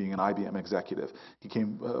to being an IBM executive. He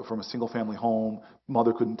came from a single-family home,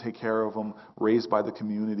 mother couldn't take care of him, raised by the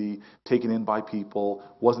community, taken in by people,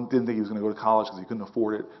 didn't think he was going to go to college because he couldn't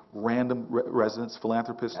afford it, random residents,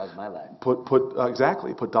 philanthropists. That was my life.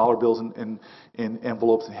 Put dollar bills in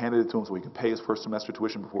envelopes and handed it to him so he could pay his first semester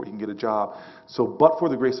tuition before he can get a job. So, but for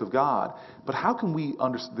the grace of God. But how can we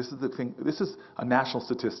understand? This is the thing. This is a national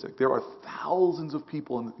statistic. There are thousands of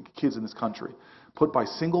people and kids in this country put by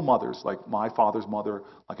single mothers, like my father's mother,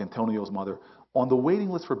 like Antonio's mother, on the waiting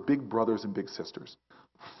list for big brothers and big sisters.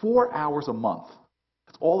 4 hours a month.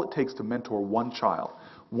 That's all it takes to mentor one child.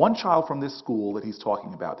 One child from this school that he's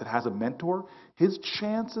talking about that has a mentor, his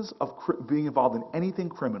chances of being involved in anything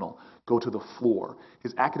criminal go to the floor.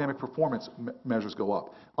 His academic performance measures go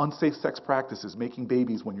up. Unsafe sex practices, making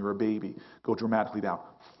babies when you're a baby, go dramatically down.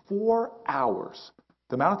 4 hours.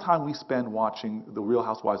 The amount of time we spend watching The Real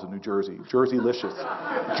Housewives of New Jersey, Jersey-licious,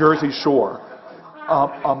 Jersey Shore,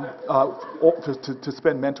 to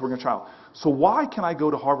spend mentoring a child. So why can I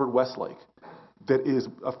go to Harvard Westlake, that is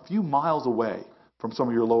a few miles away from some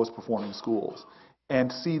of your lowest performing schools,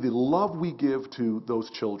 and see the love we give to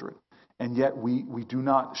those children, and yet we do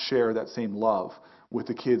not share that same love with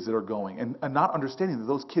the kids that are going, and not understanding that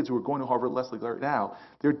those kids who are going to Harvard Westlake right now,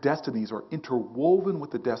 their destinies are interwoven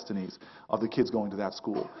with the destinies of the kids going to that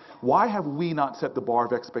school. Why have we not set the bar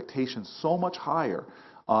of expectations so much higher?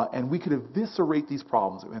 And we could eviscerate these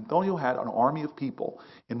problems. If Antonio had an army of people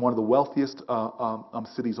in one of the wealthiest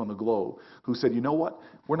cities on the globe who said, you know what,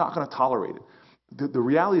 we're not going to tolerate it. The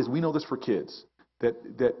reality is, we know this for kids, that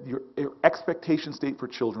your expectation state for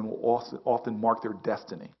children will often mark their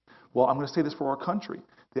destiny. Well, I'm going to say this for our country.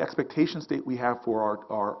 The expectation state we have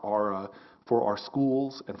for our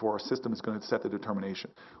schools and for our system is going to set the determination.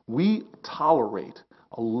 We tolerate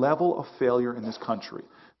a level of failure in this country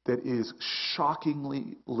that is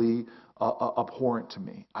shockingly abhorrent to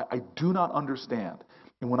me. I do not understand.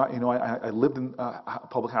 And when I lived in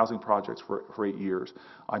public housing projects for 8 years.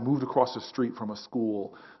 I moved across the street from a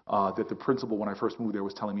school that the principal, when I first moved there,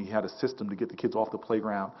 was telling me he had a system to get the kids off the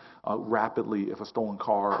playground rapidly if a stolen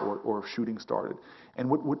car or if shooting started. And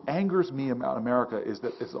what angers me about America is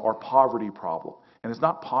our poverty problem. And it's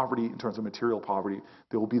not poverty in terms of material poverty.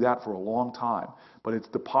 There will be that for a long time. But it's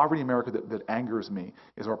the poverty in America that angers me,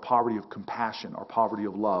 is our poverty of compassion, our poverty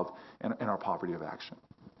of love, and our poverty of action.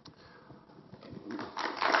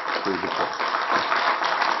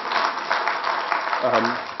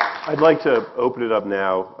 I'd like to open it up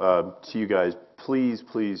now to you guys.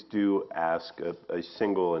 Please do ask a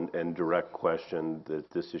single and direct question. That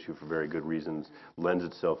this issue, for very good reasons, lends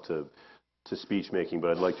itself to speech making, but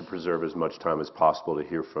I'd like to preserve as much time as possible to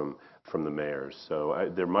hear from the mayors.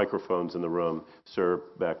 So there are microphones in the room. Sir,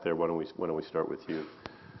 back there, why don't we start with you?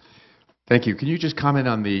 Thank you. Can you just comment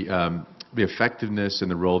on the effectiveness and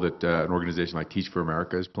the role that an organization like Teach for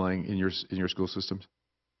America is playing in your school systems?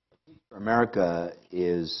 America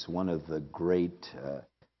is one of the great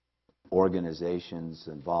organizations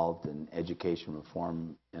involved in education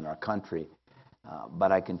reform in our country.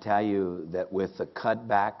 But I can tell you that with the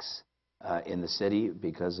cutbacks in the city,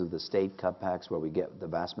 because of the state cutbacks where we get the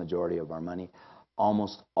vast majority of our money,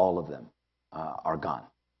 almost all of them are gone.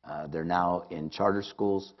 They're now in charter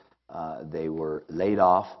schools. They were laid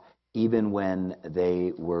off even when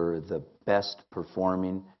they were the best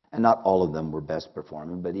performing, and not all of them were best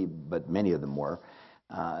performing, but many of them were.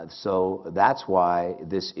 So that's why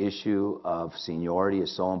this issue of seniority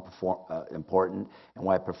is so important, and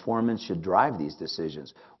why performance should drive these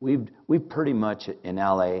decisions. We've pretty much in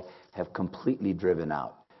LA have completely driven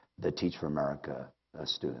out the Teach for America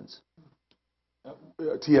students.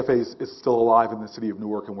 TFA is still alive in the city of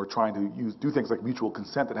Newark, and we're trying to do things like mutual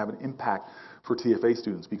consent that have an impact for TFA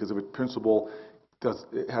students, because if a principal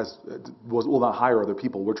will not hire other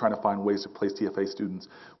people, we're trying to find ways to place TFA students.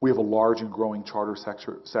 We have a large and growing charter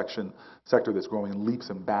sector that's growing in leaps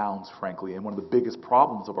and bounds, frankly, and one of the biggest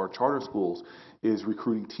problems of our charter schools is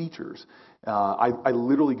recruiting teachers. I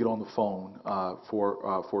literally get on the phone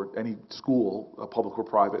for any school, public,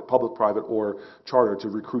 private, or charter, to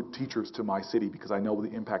recruit teachers to my city, because I know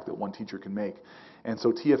the impact that one teacher can make. And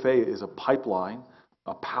so TFA is a pipeline,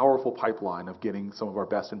 a powerful pipeline of getting some of our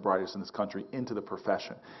best and brightest in this country into the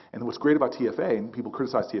profession. And what's great about TFA, and people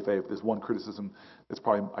criticize TFA, if there's one criticism that's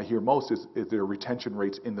probably I hear most, is their retention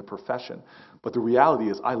rates in the profession. But the reality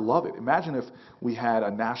is, I love it. Imagine if we had a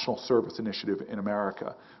national service initiative in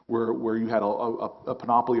America where you had a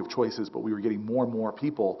panoply of choices, but we were getting more and more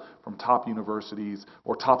people from top universities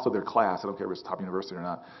or tops of their class, I don't care if it's a top university or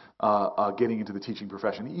not, getting into the teaching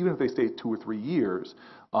profession. Even if they stay 2 or 3 years,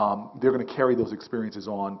 they're going to carry those experiences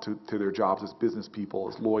on to their jobs as business people,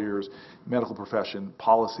 as lawyers, medical profession,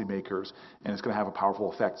 policymakers, and it's going to have a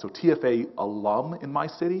powerful effect. So TFA alum in my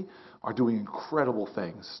city are doing incredible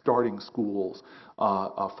things, starting schools,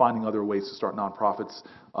 finding other ways to start nonprofits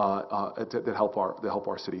that help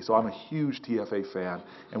our city. So I'm a huge TFA fan,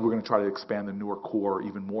 and we're going to try to expand the Newark core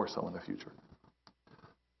even more so in the future.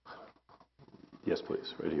 Yes,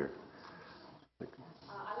 please, right here. I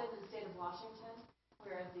live in the state of Washington,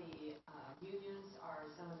 where the unions are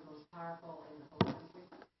some of the most powerful in the whole country.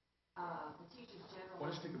 The teachers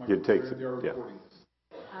generally...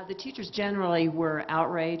 The teachers generally were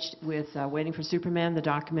outraged with Waiting for Superman, the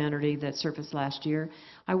documentary that surfaced last year.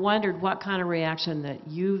 I wondered what kind of reaction that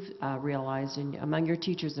you've realized among your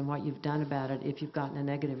teachers and what you've done about it, if you've gotten a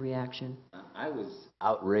negative reaction. I was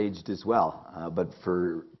outraged as well, but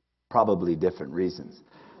for probably different reasons.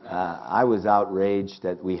 I was outraged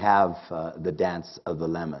that we have the dance of the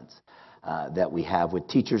lemons that we have with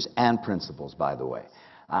teachers and principals, by the way.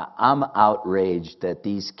 I'm outraged that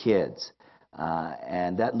these kids,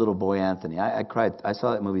 and that little boy Anthony, I cried. I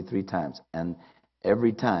saw that movie 3 times, and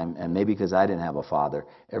every time, and maybe because I didn't have a father,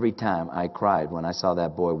 every time I cried when I saw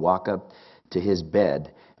that boy walk up to his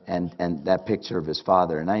bed and that picture of his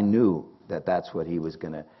father, and I knew that that's what he was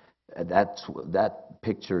going to, that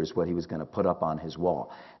picture is what he was going to put up on his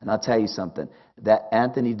wall. And I'll tell you something, that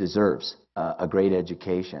Anthony deserves a great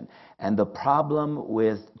education. And the problem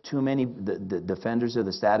with too many the defenders of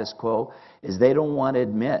the status quo is they don't want to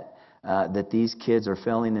admit that these kids are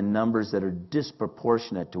failing in numbers that are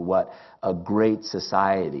disproportionate to what a great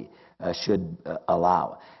society should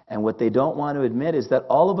allow. And what they don't want to admit is that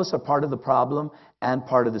all of us are part of the problem and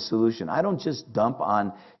part of the solution. I don't just dump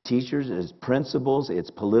on teachers, it's principals,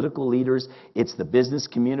 it's political leaders, it's the business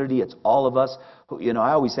community, it's all of us. You know,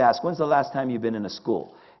 I always ask, when's the last time you've been in a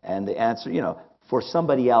school? And the answer, you know, for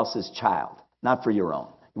somebody else's child, not for your own.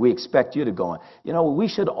 We expect you to go in. You know, we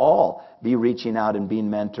should all be reaching out and being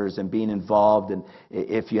mentors and being involved. And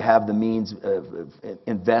if you have the means of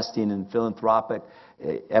investing in philanthropic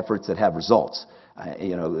efforts that have results,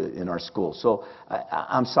 you know, in our schools. So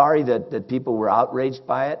I'm sorry that people were outraged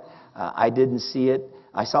by it. I didn't see it.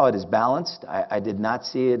 I saw it as balanced. I did not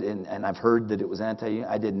see it, and I've heard that it was anti-union.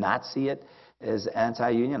 I did not see it as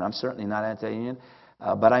anti-union. I'm certainly not anti-union.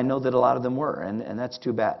 But I know that a lot of them were, and that's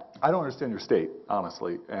too bad. I don't understand your state,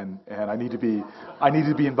 honestly, and I need to be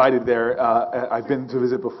invited there. I've been to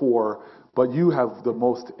visit before, but you have the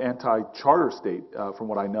most anti-charter state, from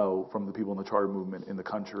what I know, from the people in the charter movement in the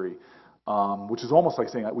country, which is almost like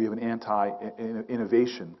saying that we have an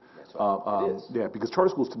anti-innovation. Yeah, because charter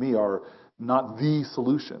schools to me are not the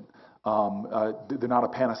solution. They're not a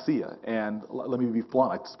panacea. And let me be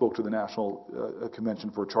blunt. I spoke to the National Convention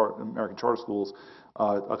for American Charter Schools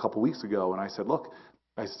a couple weeks ago, and I said, look,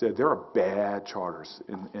 I said there are bad charters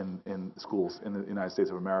in schools in the United States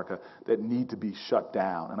of America that need to be shut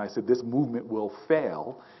down. And I said this movement will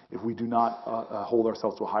fail if we do not hold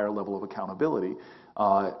ourselves to a higher level of accountability.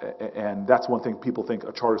 And that's one thing people think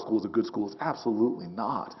a charter school is a good school. It's absolutely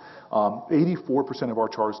not. 84% of our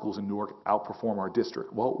charter schools in Newark outperform our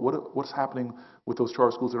district. Well, what's happening with those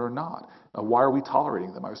charter schools that are not? Why are we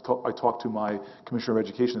tolerating them? I talked to my Commissioner of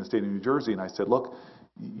Education in the state of New Jersey, and I said, look,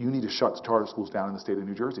 you need to shut charter schools down in the state of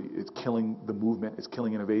New Jersey. It's killing the movement. It's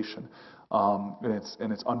killing innovation. And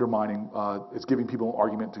it's undermining, it's giving people an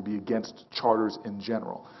argument to be against charters in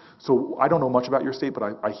general. So I don't know much about your state,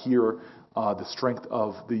 but I hear the strength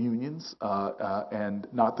of the unions, and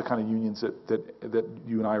not the kind of unions that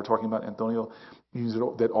you and I are talking about, Antonio. Unions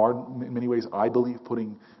that are, in many ways, I believe,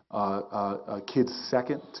 putting kids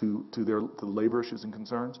second to the labor issues and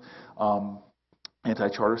concerns.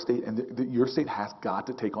 Anti-charter state, and your state has got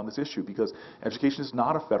to take on this issue because education is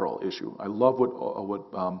not a federal issue. I love what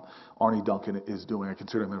Arne Duncan is doing. I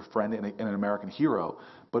consider him a friend and an American hero,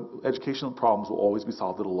 but educational problems will always be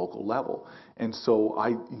solved at a local level. And so I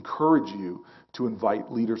encourage you to invite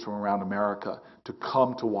leaders from around America to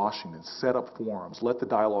come to Washington, set up forums, let the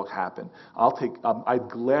dialogue happen. I'd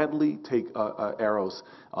gladly take arrows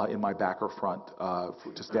in my back or front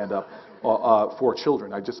to stand up for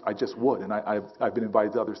children. I just would, and I've been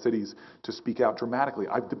invited to other cities to speak out dramatically.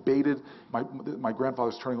 I've debated my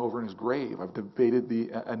grandfather's turning over in his grave. I've debated the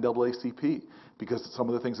NAACP because some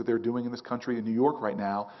of the things that they're doing in this country in New York right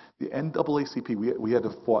now now. The NAACP,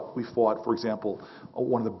 we fought, for example,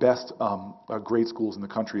 one of the best grade schools in the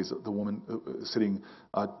country is the woman sitting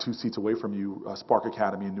 2 seats away from you, Spark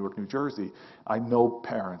Academy in Newark, New Jersey. I know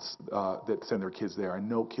parents that send their kids there. I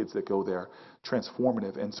know kids that go there.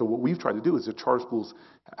 Transformative. And so what we've tried to do is the charter schools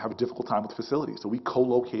have a difficult time with facilities. So we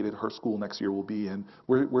co-located her school next year will be in,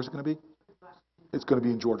 where's it going to be? It's going to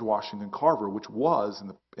be in George Washington Carver, which was,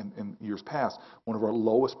 in years past, one of our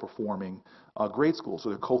lowest performing grade schools. So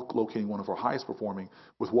they're co-locating one of our highest performing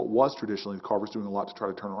with what was traditionally, Carver's doing a lot to try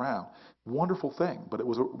to turn around. Wonderful thing, but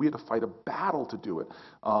we had to fight a battle to do it.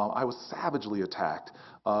 I was savagely attacked,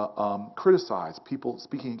 criticized, people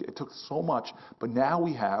speaking. It took so much, but now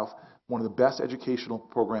we have one of the best educational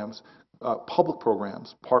programs, public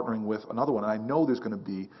programs, partnering with another one. And I know there's going to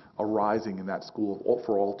be a rising in that school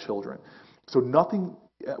for all children. So nothing,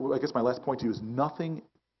 I guess my last point to you is nothing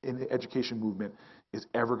in the education movement is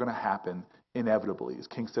ever going to happen inevitably. As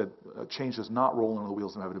King said, change does not roll under the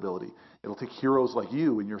wheels of inevitability. It'll take heroes like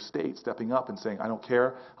you in your state stepping up and saying, I don't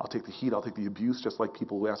care, I'll take the heat, I'll take the abuse, just like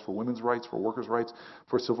people who asked for women's rights, for workers' rights,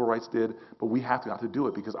 for civil rights did. But we have to do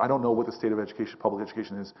it, because I don't know what the state of education, public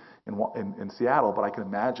education is in Seattle, but I can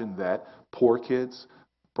imagine that poor kids,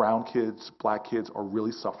 brown kids, black kids are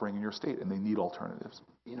really suffering in your state, and they need alternatives.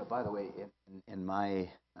 You know, by the way, in my,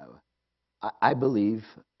 I believe,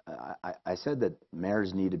 I said that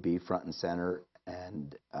mayors need to be front and center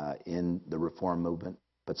and in the reform movement,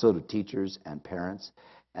 but so do teachers and parents.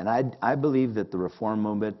 And I believe that the reform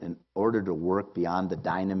movement, in order to work beyond the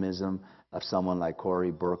dynamism of someone like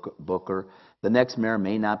Cory Booker, the next mayor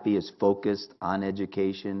may not be as focused on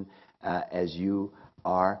education as you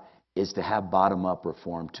are, is to have bottom-up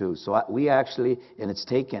reform too. So we actually, and it's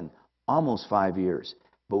taken almost 5 years,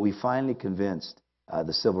 but we finally convinced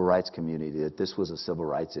the civil rights community that this was a civil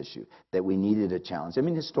rights issue, that we needed a challenge. I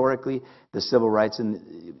mean, historically, the civil rights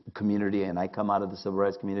community, and I come out of the civil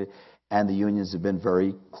rights community, and the unions have been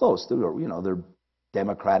very close. They're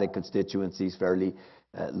Democratic constituencies, fairly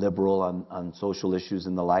liberal on social issues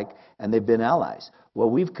and the like, and they've been allies. Well,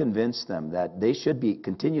 we've convinced them that they should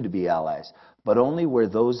continue to be allies, but only where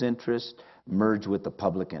those interests merge with the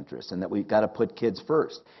public interest, and that we've got to put kids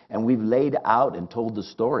first. And we've laid out and told the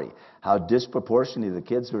story how disproportionately the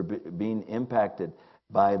kids who are being impacted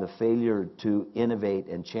by the failure to innovate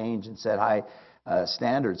and change and set high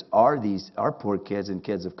standards are poor kids and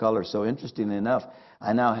kids of color. So interestingly enough,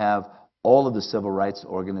 I now have all of the civil rights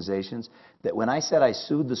organizations that when I said I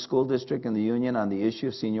sued the school district and the union on the issue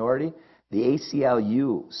of seniority, the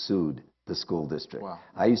ACLU sued the school district. Wow.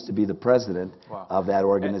 I used to be the president Wow. of that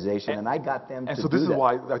organization, and I got them to do that. And so this is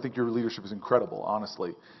why I think your leadership is incredible,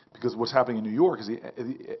 honestly, because what's happening in New York is the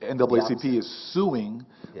NAACP is suing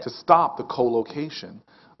to stop the co-location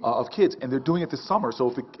of kids, and they're doing it this summer.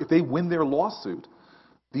 So if they win their lawsuit,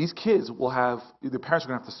 these kids will have, their parents are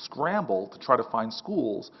going to have to scramble to try to find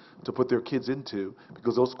schools to put their kids into,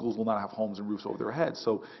 because those schools will not have homes and roofs over their heads.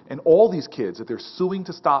 So, and all these kids that they're suing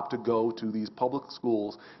to stop to go to these public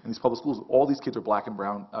schools, and these public schools, all these kids are black and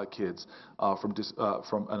brown kids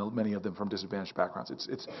from many of them from disadvantaged backgrounds.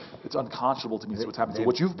 It's unconscionable to me what's happening. So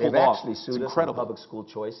what you've pulled off is incredible. They've actually sued us on public school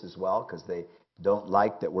choice as well, because they don't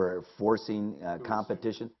like that we're forcing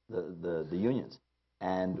competition, the unions.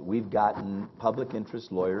 And we've gotten public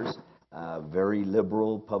interest lawyers, very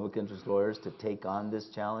liberal public interest lawyers, to take on this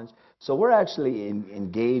challenge. So we're actually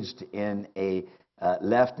engaged in a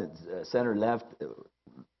center-left,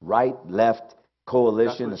 right-left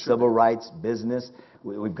coalition, a civil rights business.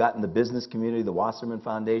 We've gotten the business community. The Wasserman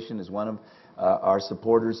Foundation is one of our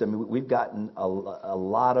supporters. I mean, we've gotten a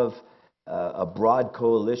lot of a broad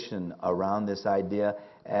coalition around this idea,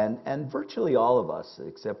 and virtually all of us,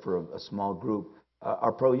 except for a small group,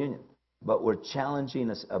 are pro-union. But we're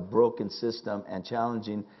challenging a broken system and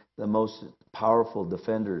challenging the most powerful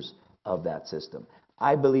defenders of that system.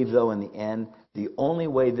 I believe, though, in the end, the only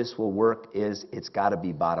way this will work is it's got to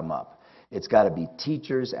be bottom-up. It's got to be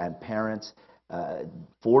teachers and parents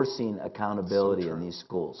forcing accountability in these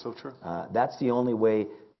schools. So true. That's the only way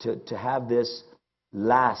to have this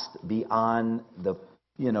last beyond the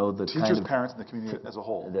teachers, kind of, parents, and the community as a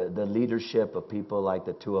whole. The leadership of people like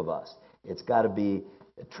the two of us. It's got to be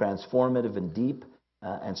transformative and deep,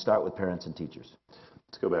 and start with parents and teachers.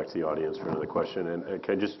 Let's go back to the audience for another question. And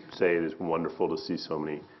can I just say it is wonderful to see so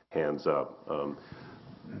many hands up.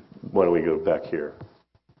 Why don't we go back here?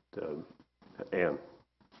 Ann.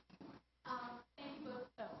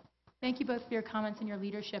 Thank you both for your comments and your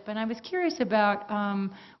leadership. And I was curious about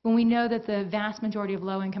when we know that the vast majority of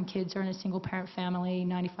low-income kids are in a single-parent family,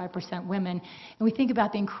 95% women, and we think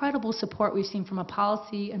about the incredible support we've seen from a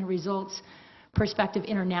policy and a results perspective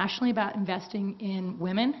internationally about investing in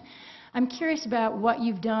women. I'm curious about what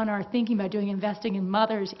you've done or are thinking about doing, investing in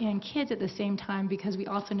mothers and kids at the same time, because we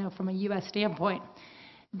also know from a U.S. standpoint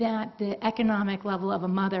that the economic level of a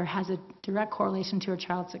mother has a direct correlation to her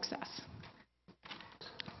child's success.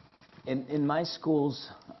 In my schools,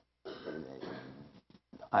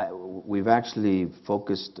 we've actually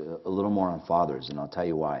focused a little more on fathers, and I'll tell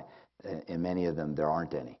you why. In many of them, there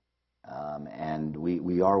aren't any. And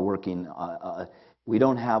we are working, we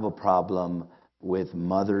don't have a problem with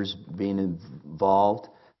mothers being involved.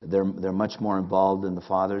 They're much more involved than the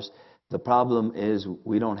fathers. The problem is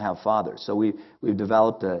we don't have fathers. So we've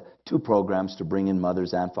developed 2 programs to bring in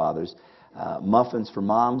mothers and fathers, muffins for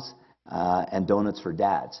moms and donuts for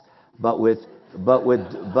dads. But with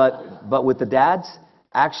the dads,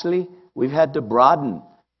 actually, we've had to broaden,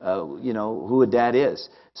 who a dad is.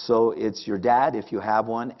 So it's your dad if you have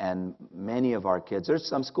one, and many of our kids. There's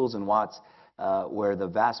some schools in Watts where the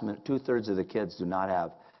vast 2/3 of the kids do not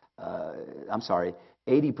have.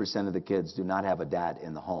 80% of the kids do not have a dad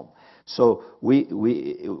in the home. So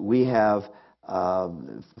we have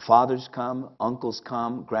fathers come, uncles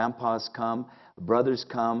come, grandpas come, brothers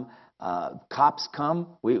come. Cops come.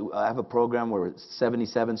 I have a program where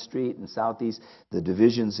 77th Street and Southeast, the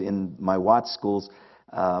divisions in my Watts schools,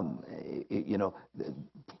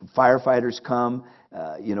 firefighters come.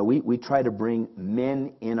 We try to bring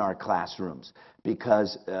men in our classrooms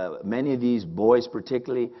because many of these boys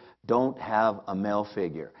particularly don't have a male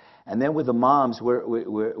figure. And then with the moms,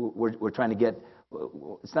 we're trying to get,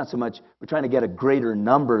 it's not so much, we're trying to get a greater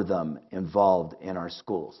number of them involved in our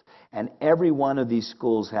schools. And every one of these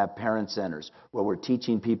schools have parent centers where we're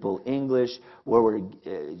teaching people English, where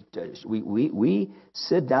we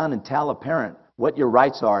sit down and tell a parent what your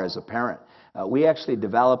rights are as a parent. We actually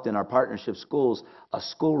developed in our partnership schools a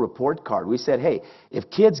school report card. We said, hey, if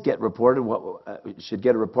kids get reported, should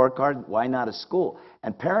get a report card, why not a school?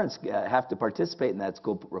 And parents have to participate in that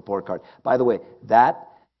school report card. By the way,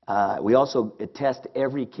 we also test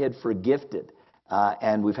every kid for gifted.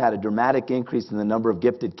 And we've had a dramatic increase in the number of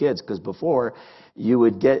gifted kids, because before you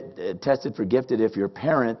would get tested for gifted if your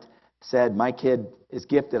parent said, my kid is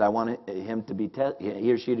gifted, I want him to be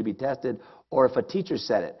he or she to be tested, or if a teacher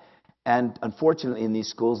said it. And unfortunately in these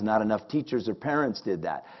schools, not enough teachers or parents did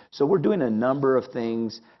that. So we're doing a number of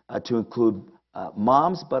things to include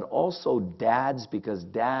moms, but also dads, because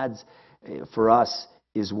dads, for us,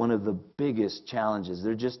 is one of the biggest challenges.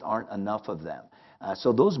 There just aren't enough of them.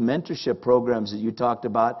 So those mentorship programs that you talked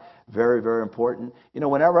about, very, very important.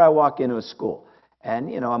 Whenever I walk into a school,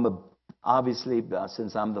 and obviously,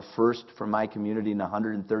 since I'm the first from my community in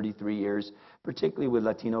 133 years, particularly with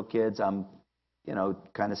Latino kids, I'm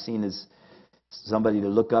kind of seen as somebody to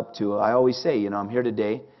look up to. I always say, I'm here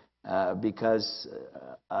today because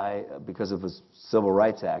of a Civil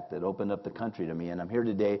Rights Act that opened up the country to me, and I'm here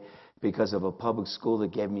today because of a public school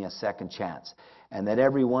that gave me a second chance, and that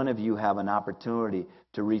every one of you have an opportunity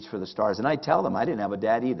to reach for the stars. And I tell them I didn't have a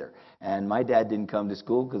dad either, and my dad didn't come to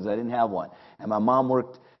school because I didn't have one, and my mom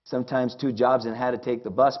worked sometimes 2 jobs and had to take the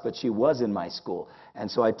bus, but she was in my school. And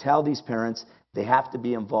so I tell these parents they have to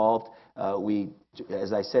be involved. We,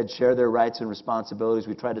 as I said, share their rights and responsibilities.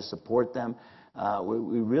 We try to support them.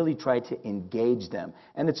 We really try to engage them.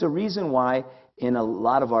 And it's a reason why in a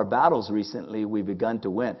lot of our battles recently we've begun to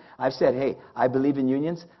win. I've said, hey, I believe in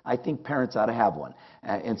unions. I think parents ought to have one.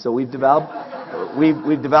 And so we've developed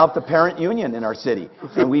a parent union in our city.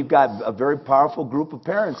 And we've got a very powerful group of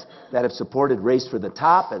parents that have supported Race for the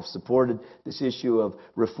Top, have supported this issue of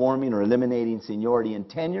reforming or eliminating seniority and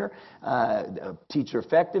tenure, teacher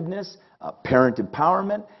effectiveness, parent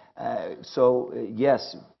empowerment. So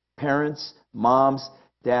yes, parents, moms,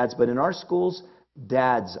 dads, but in our schools,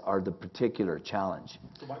 dads are the particular challenge.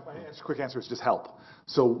 So my quick answer is just help.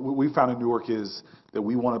 So what we found in Newark is that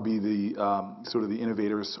we want to be the sort of the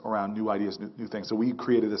innovators around new ideas, new things. So we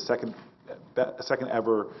created a second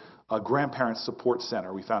ever grandparent support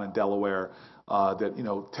center. We found in Delaware that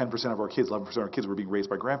 10% of our kids, 11% of our kids were being raised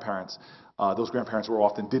by grandparents. Those grandparents were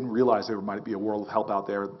often didn't realize there might be a world of help out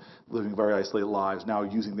there, living very isolated lives, now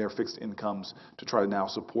using their fixed incomes to try to now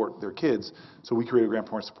support their kids. So we created a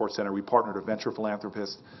grandparent support center. We partnered a venture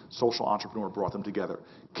philanthropist, social entrepreneur, brought them together.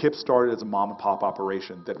 KIPP started as a mom and pop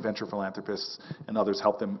operation that venture philanthropists and others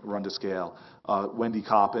helped them run to scale. Wendy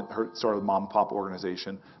Kopp started a mom and pop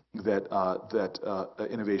organization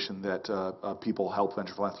innovation that people help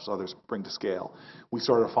venture philanthropists, others bring to scale. We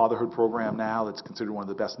started a fatherhood program now that's considered one of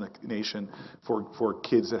the best in the nation for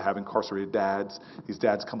kids that have incarcerated dads. These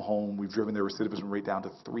dads come home. We've driven their recidivism rate down to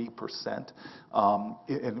 3%.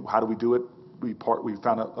 And how do we do it? we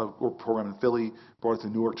found a work program in Philly, brought it to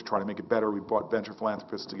Newark to try to make it better. We brought venture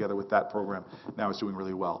philanthropists together with that program. Now it's doing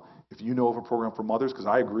really well. If you know of a program for mothers, because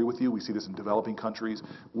I agree with you, we see this in developing countries,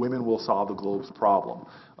 women will solve the globe's problems.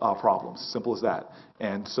 Simple as that.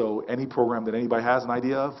 And so any program that anybody has an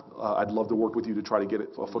idea of, I'd love to work with you to try to get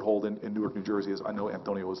a foothold in Newark, New Jersey, as I know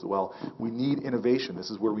Antonio as well. We need innovation. This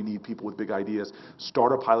is where we need people with big ideas.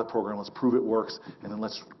 Start a pilot program, let's prove it works, and then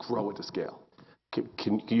let's grow it to scale.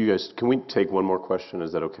 Can we take one more question?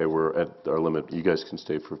 Is that okay? We're at our limit. You guys can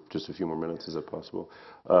stay for just a few more minutes. Is that possible?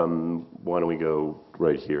 Why don't we go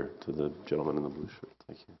right here to the gentleman in the blue shirt?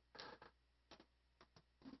 Thank you.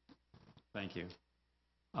 Thank you.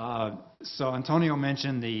 So Antonio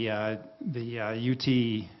mentioned the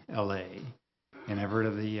UTLA, and I've heard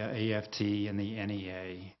of the AFT and the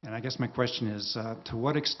NEA. And I guess my question is, to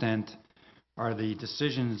what extent are the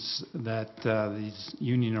decisions that these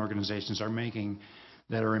union organizations are making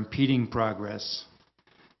that are impeding progress,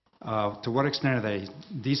 to what extent are they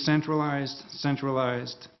decentralized,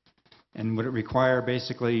 centralized, and would it require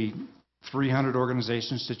basically 300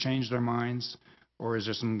 organizations to change their minds, or is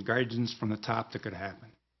there some guidance from the top that could happen?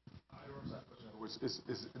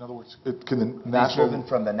 In other words, can the national... Driven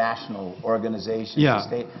from the national organizations, Yeah. the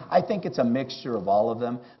state. I think it's a mixture of all of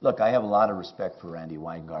them. Look, I have a lot of respect for Randy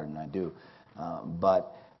Weingarten, I do.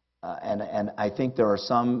 And I think there are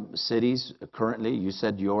some cities currently, you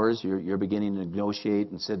said yours, you're beginning to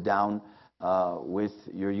negotiate and sit down with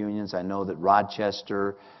your unions. I know that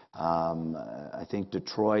Rochester, I think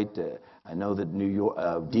Detroit, I know that New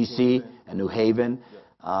York, D.C. and New Haven.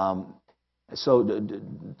 So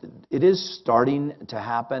it is starting to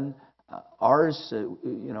happen. Ours,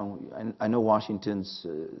 you know, I know Washington's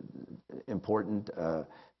important,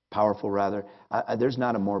 powerful rather. There's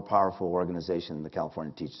not a more powerful organization than the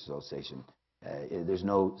California Teachers Association. There's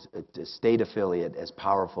no state affiliate as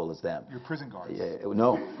powerful as them. Your prison guards.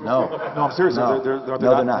 No. No, I'm serious. No, they're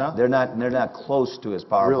not. No? They're not close to as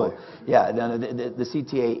powerful. Really? Yeah, the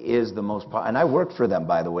CTA is the most powerful. And I worked for them,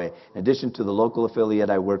 by the way. In addition to the local affiliate,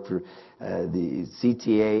 I worked for the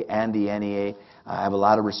CTA and the NEA. I have a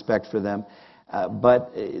lot of respect for them.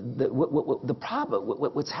 But the problem,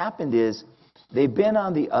 what's happened is they've been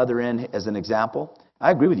on the other end as an example.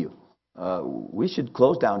 I agree with you. We should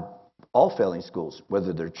close down all failing schools,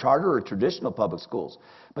 whether they're charter or traditional public schools.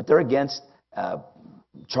 But they're against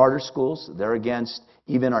charter schools. They're against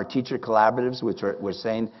even our teacher collaboratives, which we're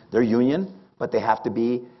saying they're union, but they have to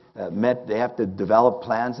be they have to develop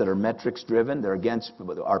plans that are metrics driven. They're against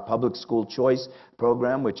our public school choice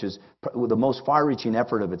program, which is the most far-reaching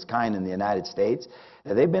effort of its kind in the United States.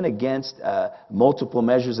 They've been against multiple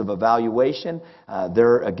measures of evaluation.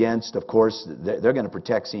 They're against, of course, they're going to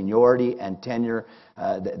protect seniority and tenure.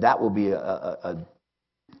 That will be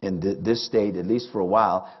in this state, at least for a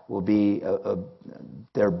while, will be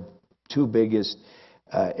their two biggest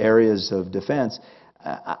areas of defense.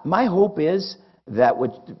 My hope is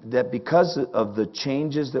that because of the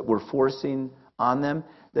changes that we're forcing on them,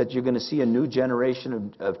 that you're going to see a new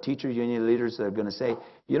generation of teacher union leaders that are going to say,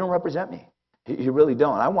 you don't represent me. You really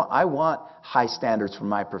don't. I want high standards for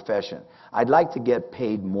my profession. I'd like to get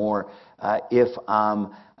paid more if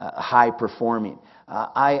I'm high performing.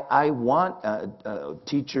 I want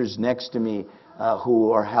teachers next to me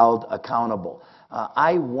who are held accountable.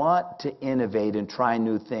 I want to innovate and try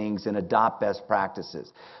new things and adopt best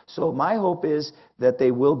practices. So my hope is that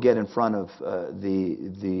they will get in front of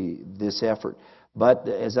this effort. But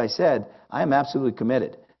as I said, I am absolutely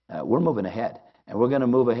committed. We're moving ahead. And we're going to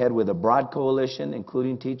move ahead with a broad coalition,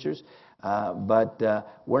 including teachers. But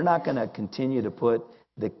we're not going to continue to put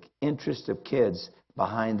the interest of kids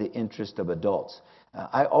behind the interest of adults.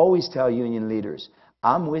 I always tell union leaders,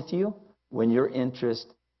 I'm with you when your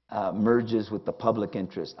interest merges with the public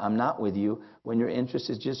interest. I'm not with you when your interest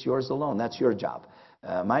is just yours alone. That's your job.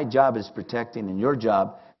 My job is protecting, and your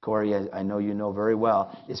job, Cory, I know you know very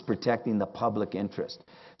well, is protecting the public interest.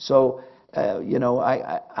 So, you know,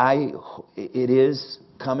 it is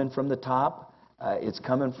coming from the top. It's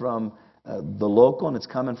coming from the local, and it's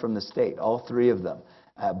coming from the state, all three of them.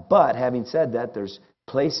 But having said that, there's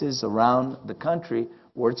places around the country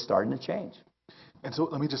where it's starting to change. And so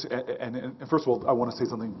let me just, and first of all, I want to say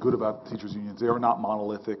something good about teachers' unions. They are not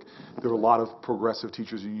monolithic. There are a lot of progressive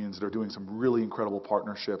teachers' unions that are doing some really incredible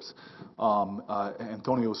partnerships.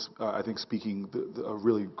 Antonio's, I think, speaking a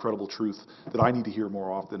really incredible truth that I need to hear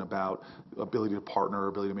more often about ability to partner,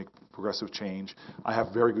 ability to make progressive change. I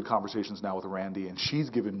have very good conversations now with Randy, and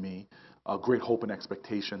she's given me great hope and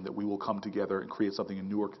expectation that we will come together and create something in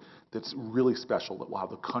Newark that's really special, that will have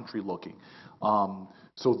the country looking.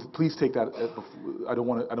 So please take that. I don't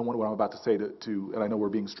want what I'm about to say to, and I know we're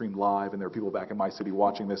being streamed live, and there are people back in my city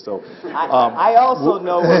watching this. So I also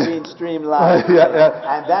know we're being streamed live,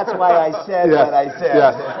 and that's why I said what I said.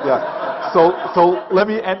 Yeah. So let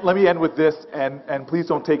me end with this, and please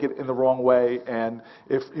don't take it in the wrong way. And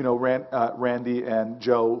if Randy and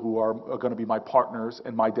Joe, who are going to be my partners,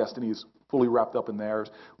 and my destiny is fully wrapped up in theirs,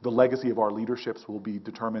 the legacy of our leaderships will be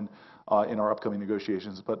determined in our upcoming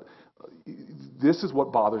negotiations. But this is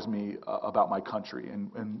what bothers me about my country,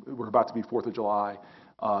 and we're about to be 4th of July.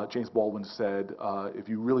 James Baldwin said, if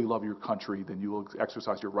you really love your country, then you will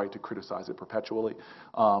exercise your right to criticize it perpetually.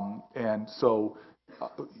 And so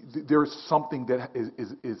there's something that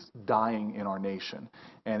is dying in our nation,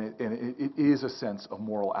 and it is a sense of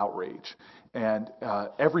moral outrage. And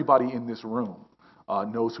everybody in this room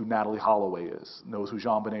knows who Natalie Holloway is, knows who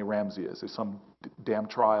JonBenet Ramsey is. There's some damn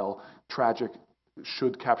trial, tragic,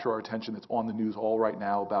 should capture our attention, that's on the news all right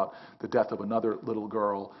now about the death of another little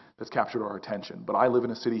girl that's captured our attention. But I live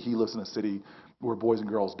in a city, he lives in a city where boys and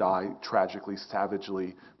girls die tragically,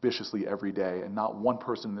 savagely, viciously every day, and not one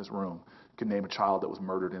person in this room can name a child that was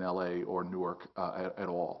murdered in LA or Newark at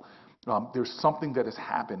all. There's something that has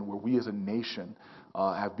happened where we as a nation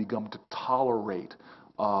have begun to tolerate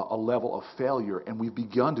a level of failure, and we've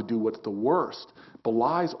begun to do what's the worst,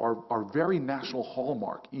 belies our very national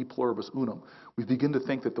hallmark, e pluribus unum. We begin to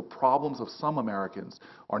think that the problems of some Americans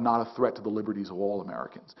are not a threat to the liberties of all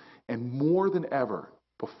Americans. And more than ever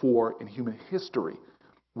before in human history,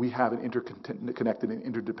 we have an interconnected and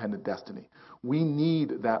interdependent destiny. We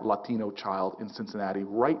need that Latino child in Cincinnati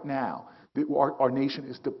right now. Our nation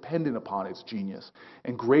is dependent upon its genius.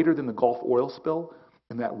 And greater than the Gulf oil spill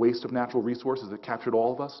and that waste of natural resources that captured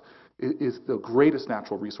all of us, is the greatest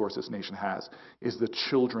natural resource this nation has, is the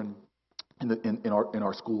children in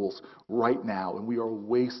our schools right now. And we are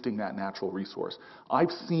wasting that natural resource. I've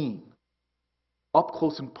seen, up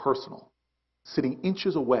close and personal, sitting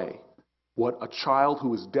inches away, what a child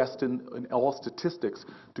who is destined in all statistics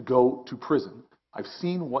to go to prison. I've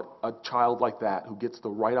seen what a child like that, who gets the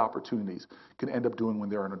right opportunities, can end up doing when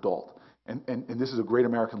they're an adult. And this is a great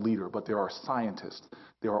American leader, but there are scientists,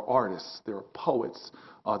 there are artists, there are poets,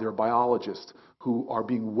 there are biologists who are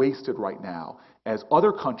being wasted right now as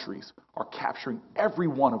other countries are capturing every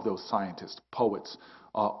one of those scientists, poets,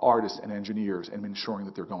 artists, and engineers and ensuring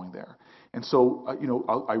that they're going there. And so,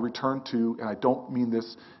 I return to, and I don't mean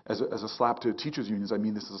this as a slap to teachers' unions, I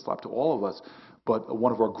mean this as a slap to all of us, but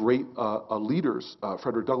one of our great leaders,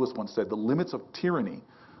 Frederick Douglass, once said, the limits of tyranny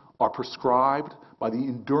are prescribed by the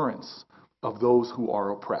endurance of those who are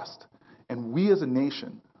oppressed. And we as a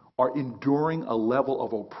nation are enduring a level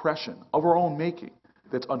of oppression of our own making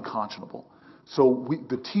that's unconscionable. So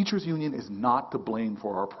the teachers' union is not to blame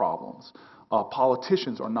for our problems.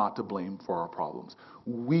 Politicians are not to blame for our problems.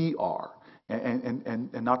 We are.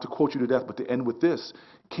 And not to quote you to death, but to end with this,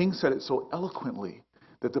 King said it so eloquently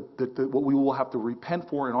that what we will have to repent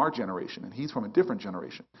for in our generation, and he's from a different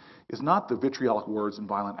generation, is not the vitriolic words and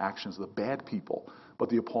violent actions of the bad people, but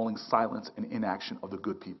the appalling silence and inaction of the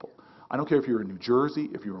good people. I don't care if you're in New Jersey,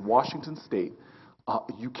 if you're in Washington State,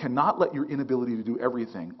 you cannot let your inability to do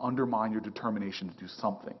everything undermine your determination to do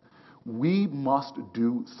something. We must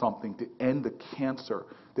do something to end the cancer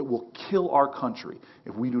that will kill our country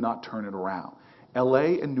if we do not turn it around.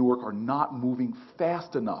 LA and Newark are not moving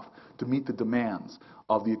fast enough to meet the demands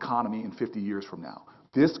of the economy in 50 years from now.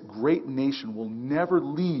 This great nation will never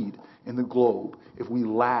lead in the globe if we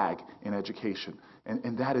lag in education.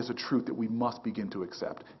 And that is a truth that we must begin to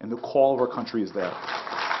accept. And the call of our country is there.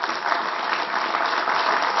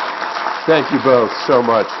 Thank you both so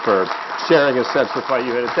much for sharing a sense of the fight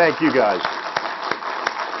you had. Thank you guys.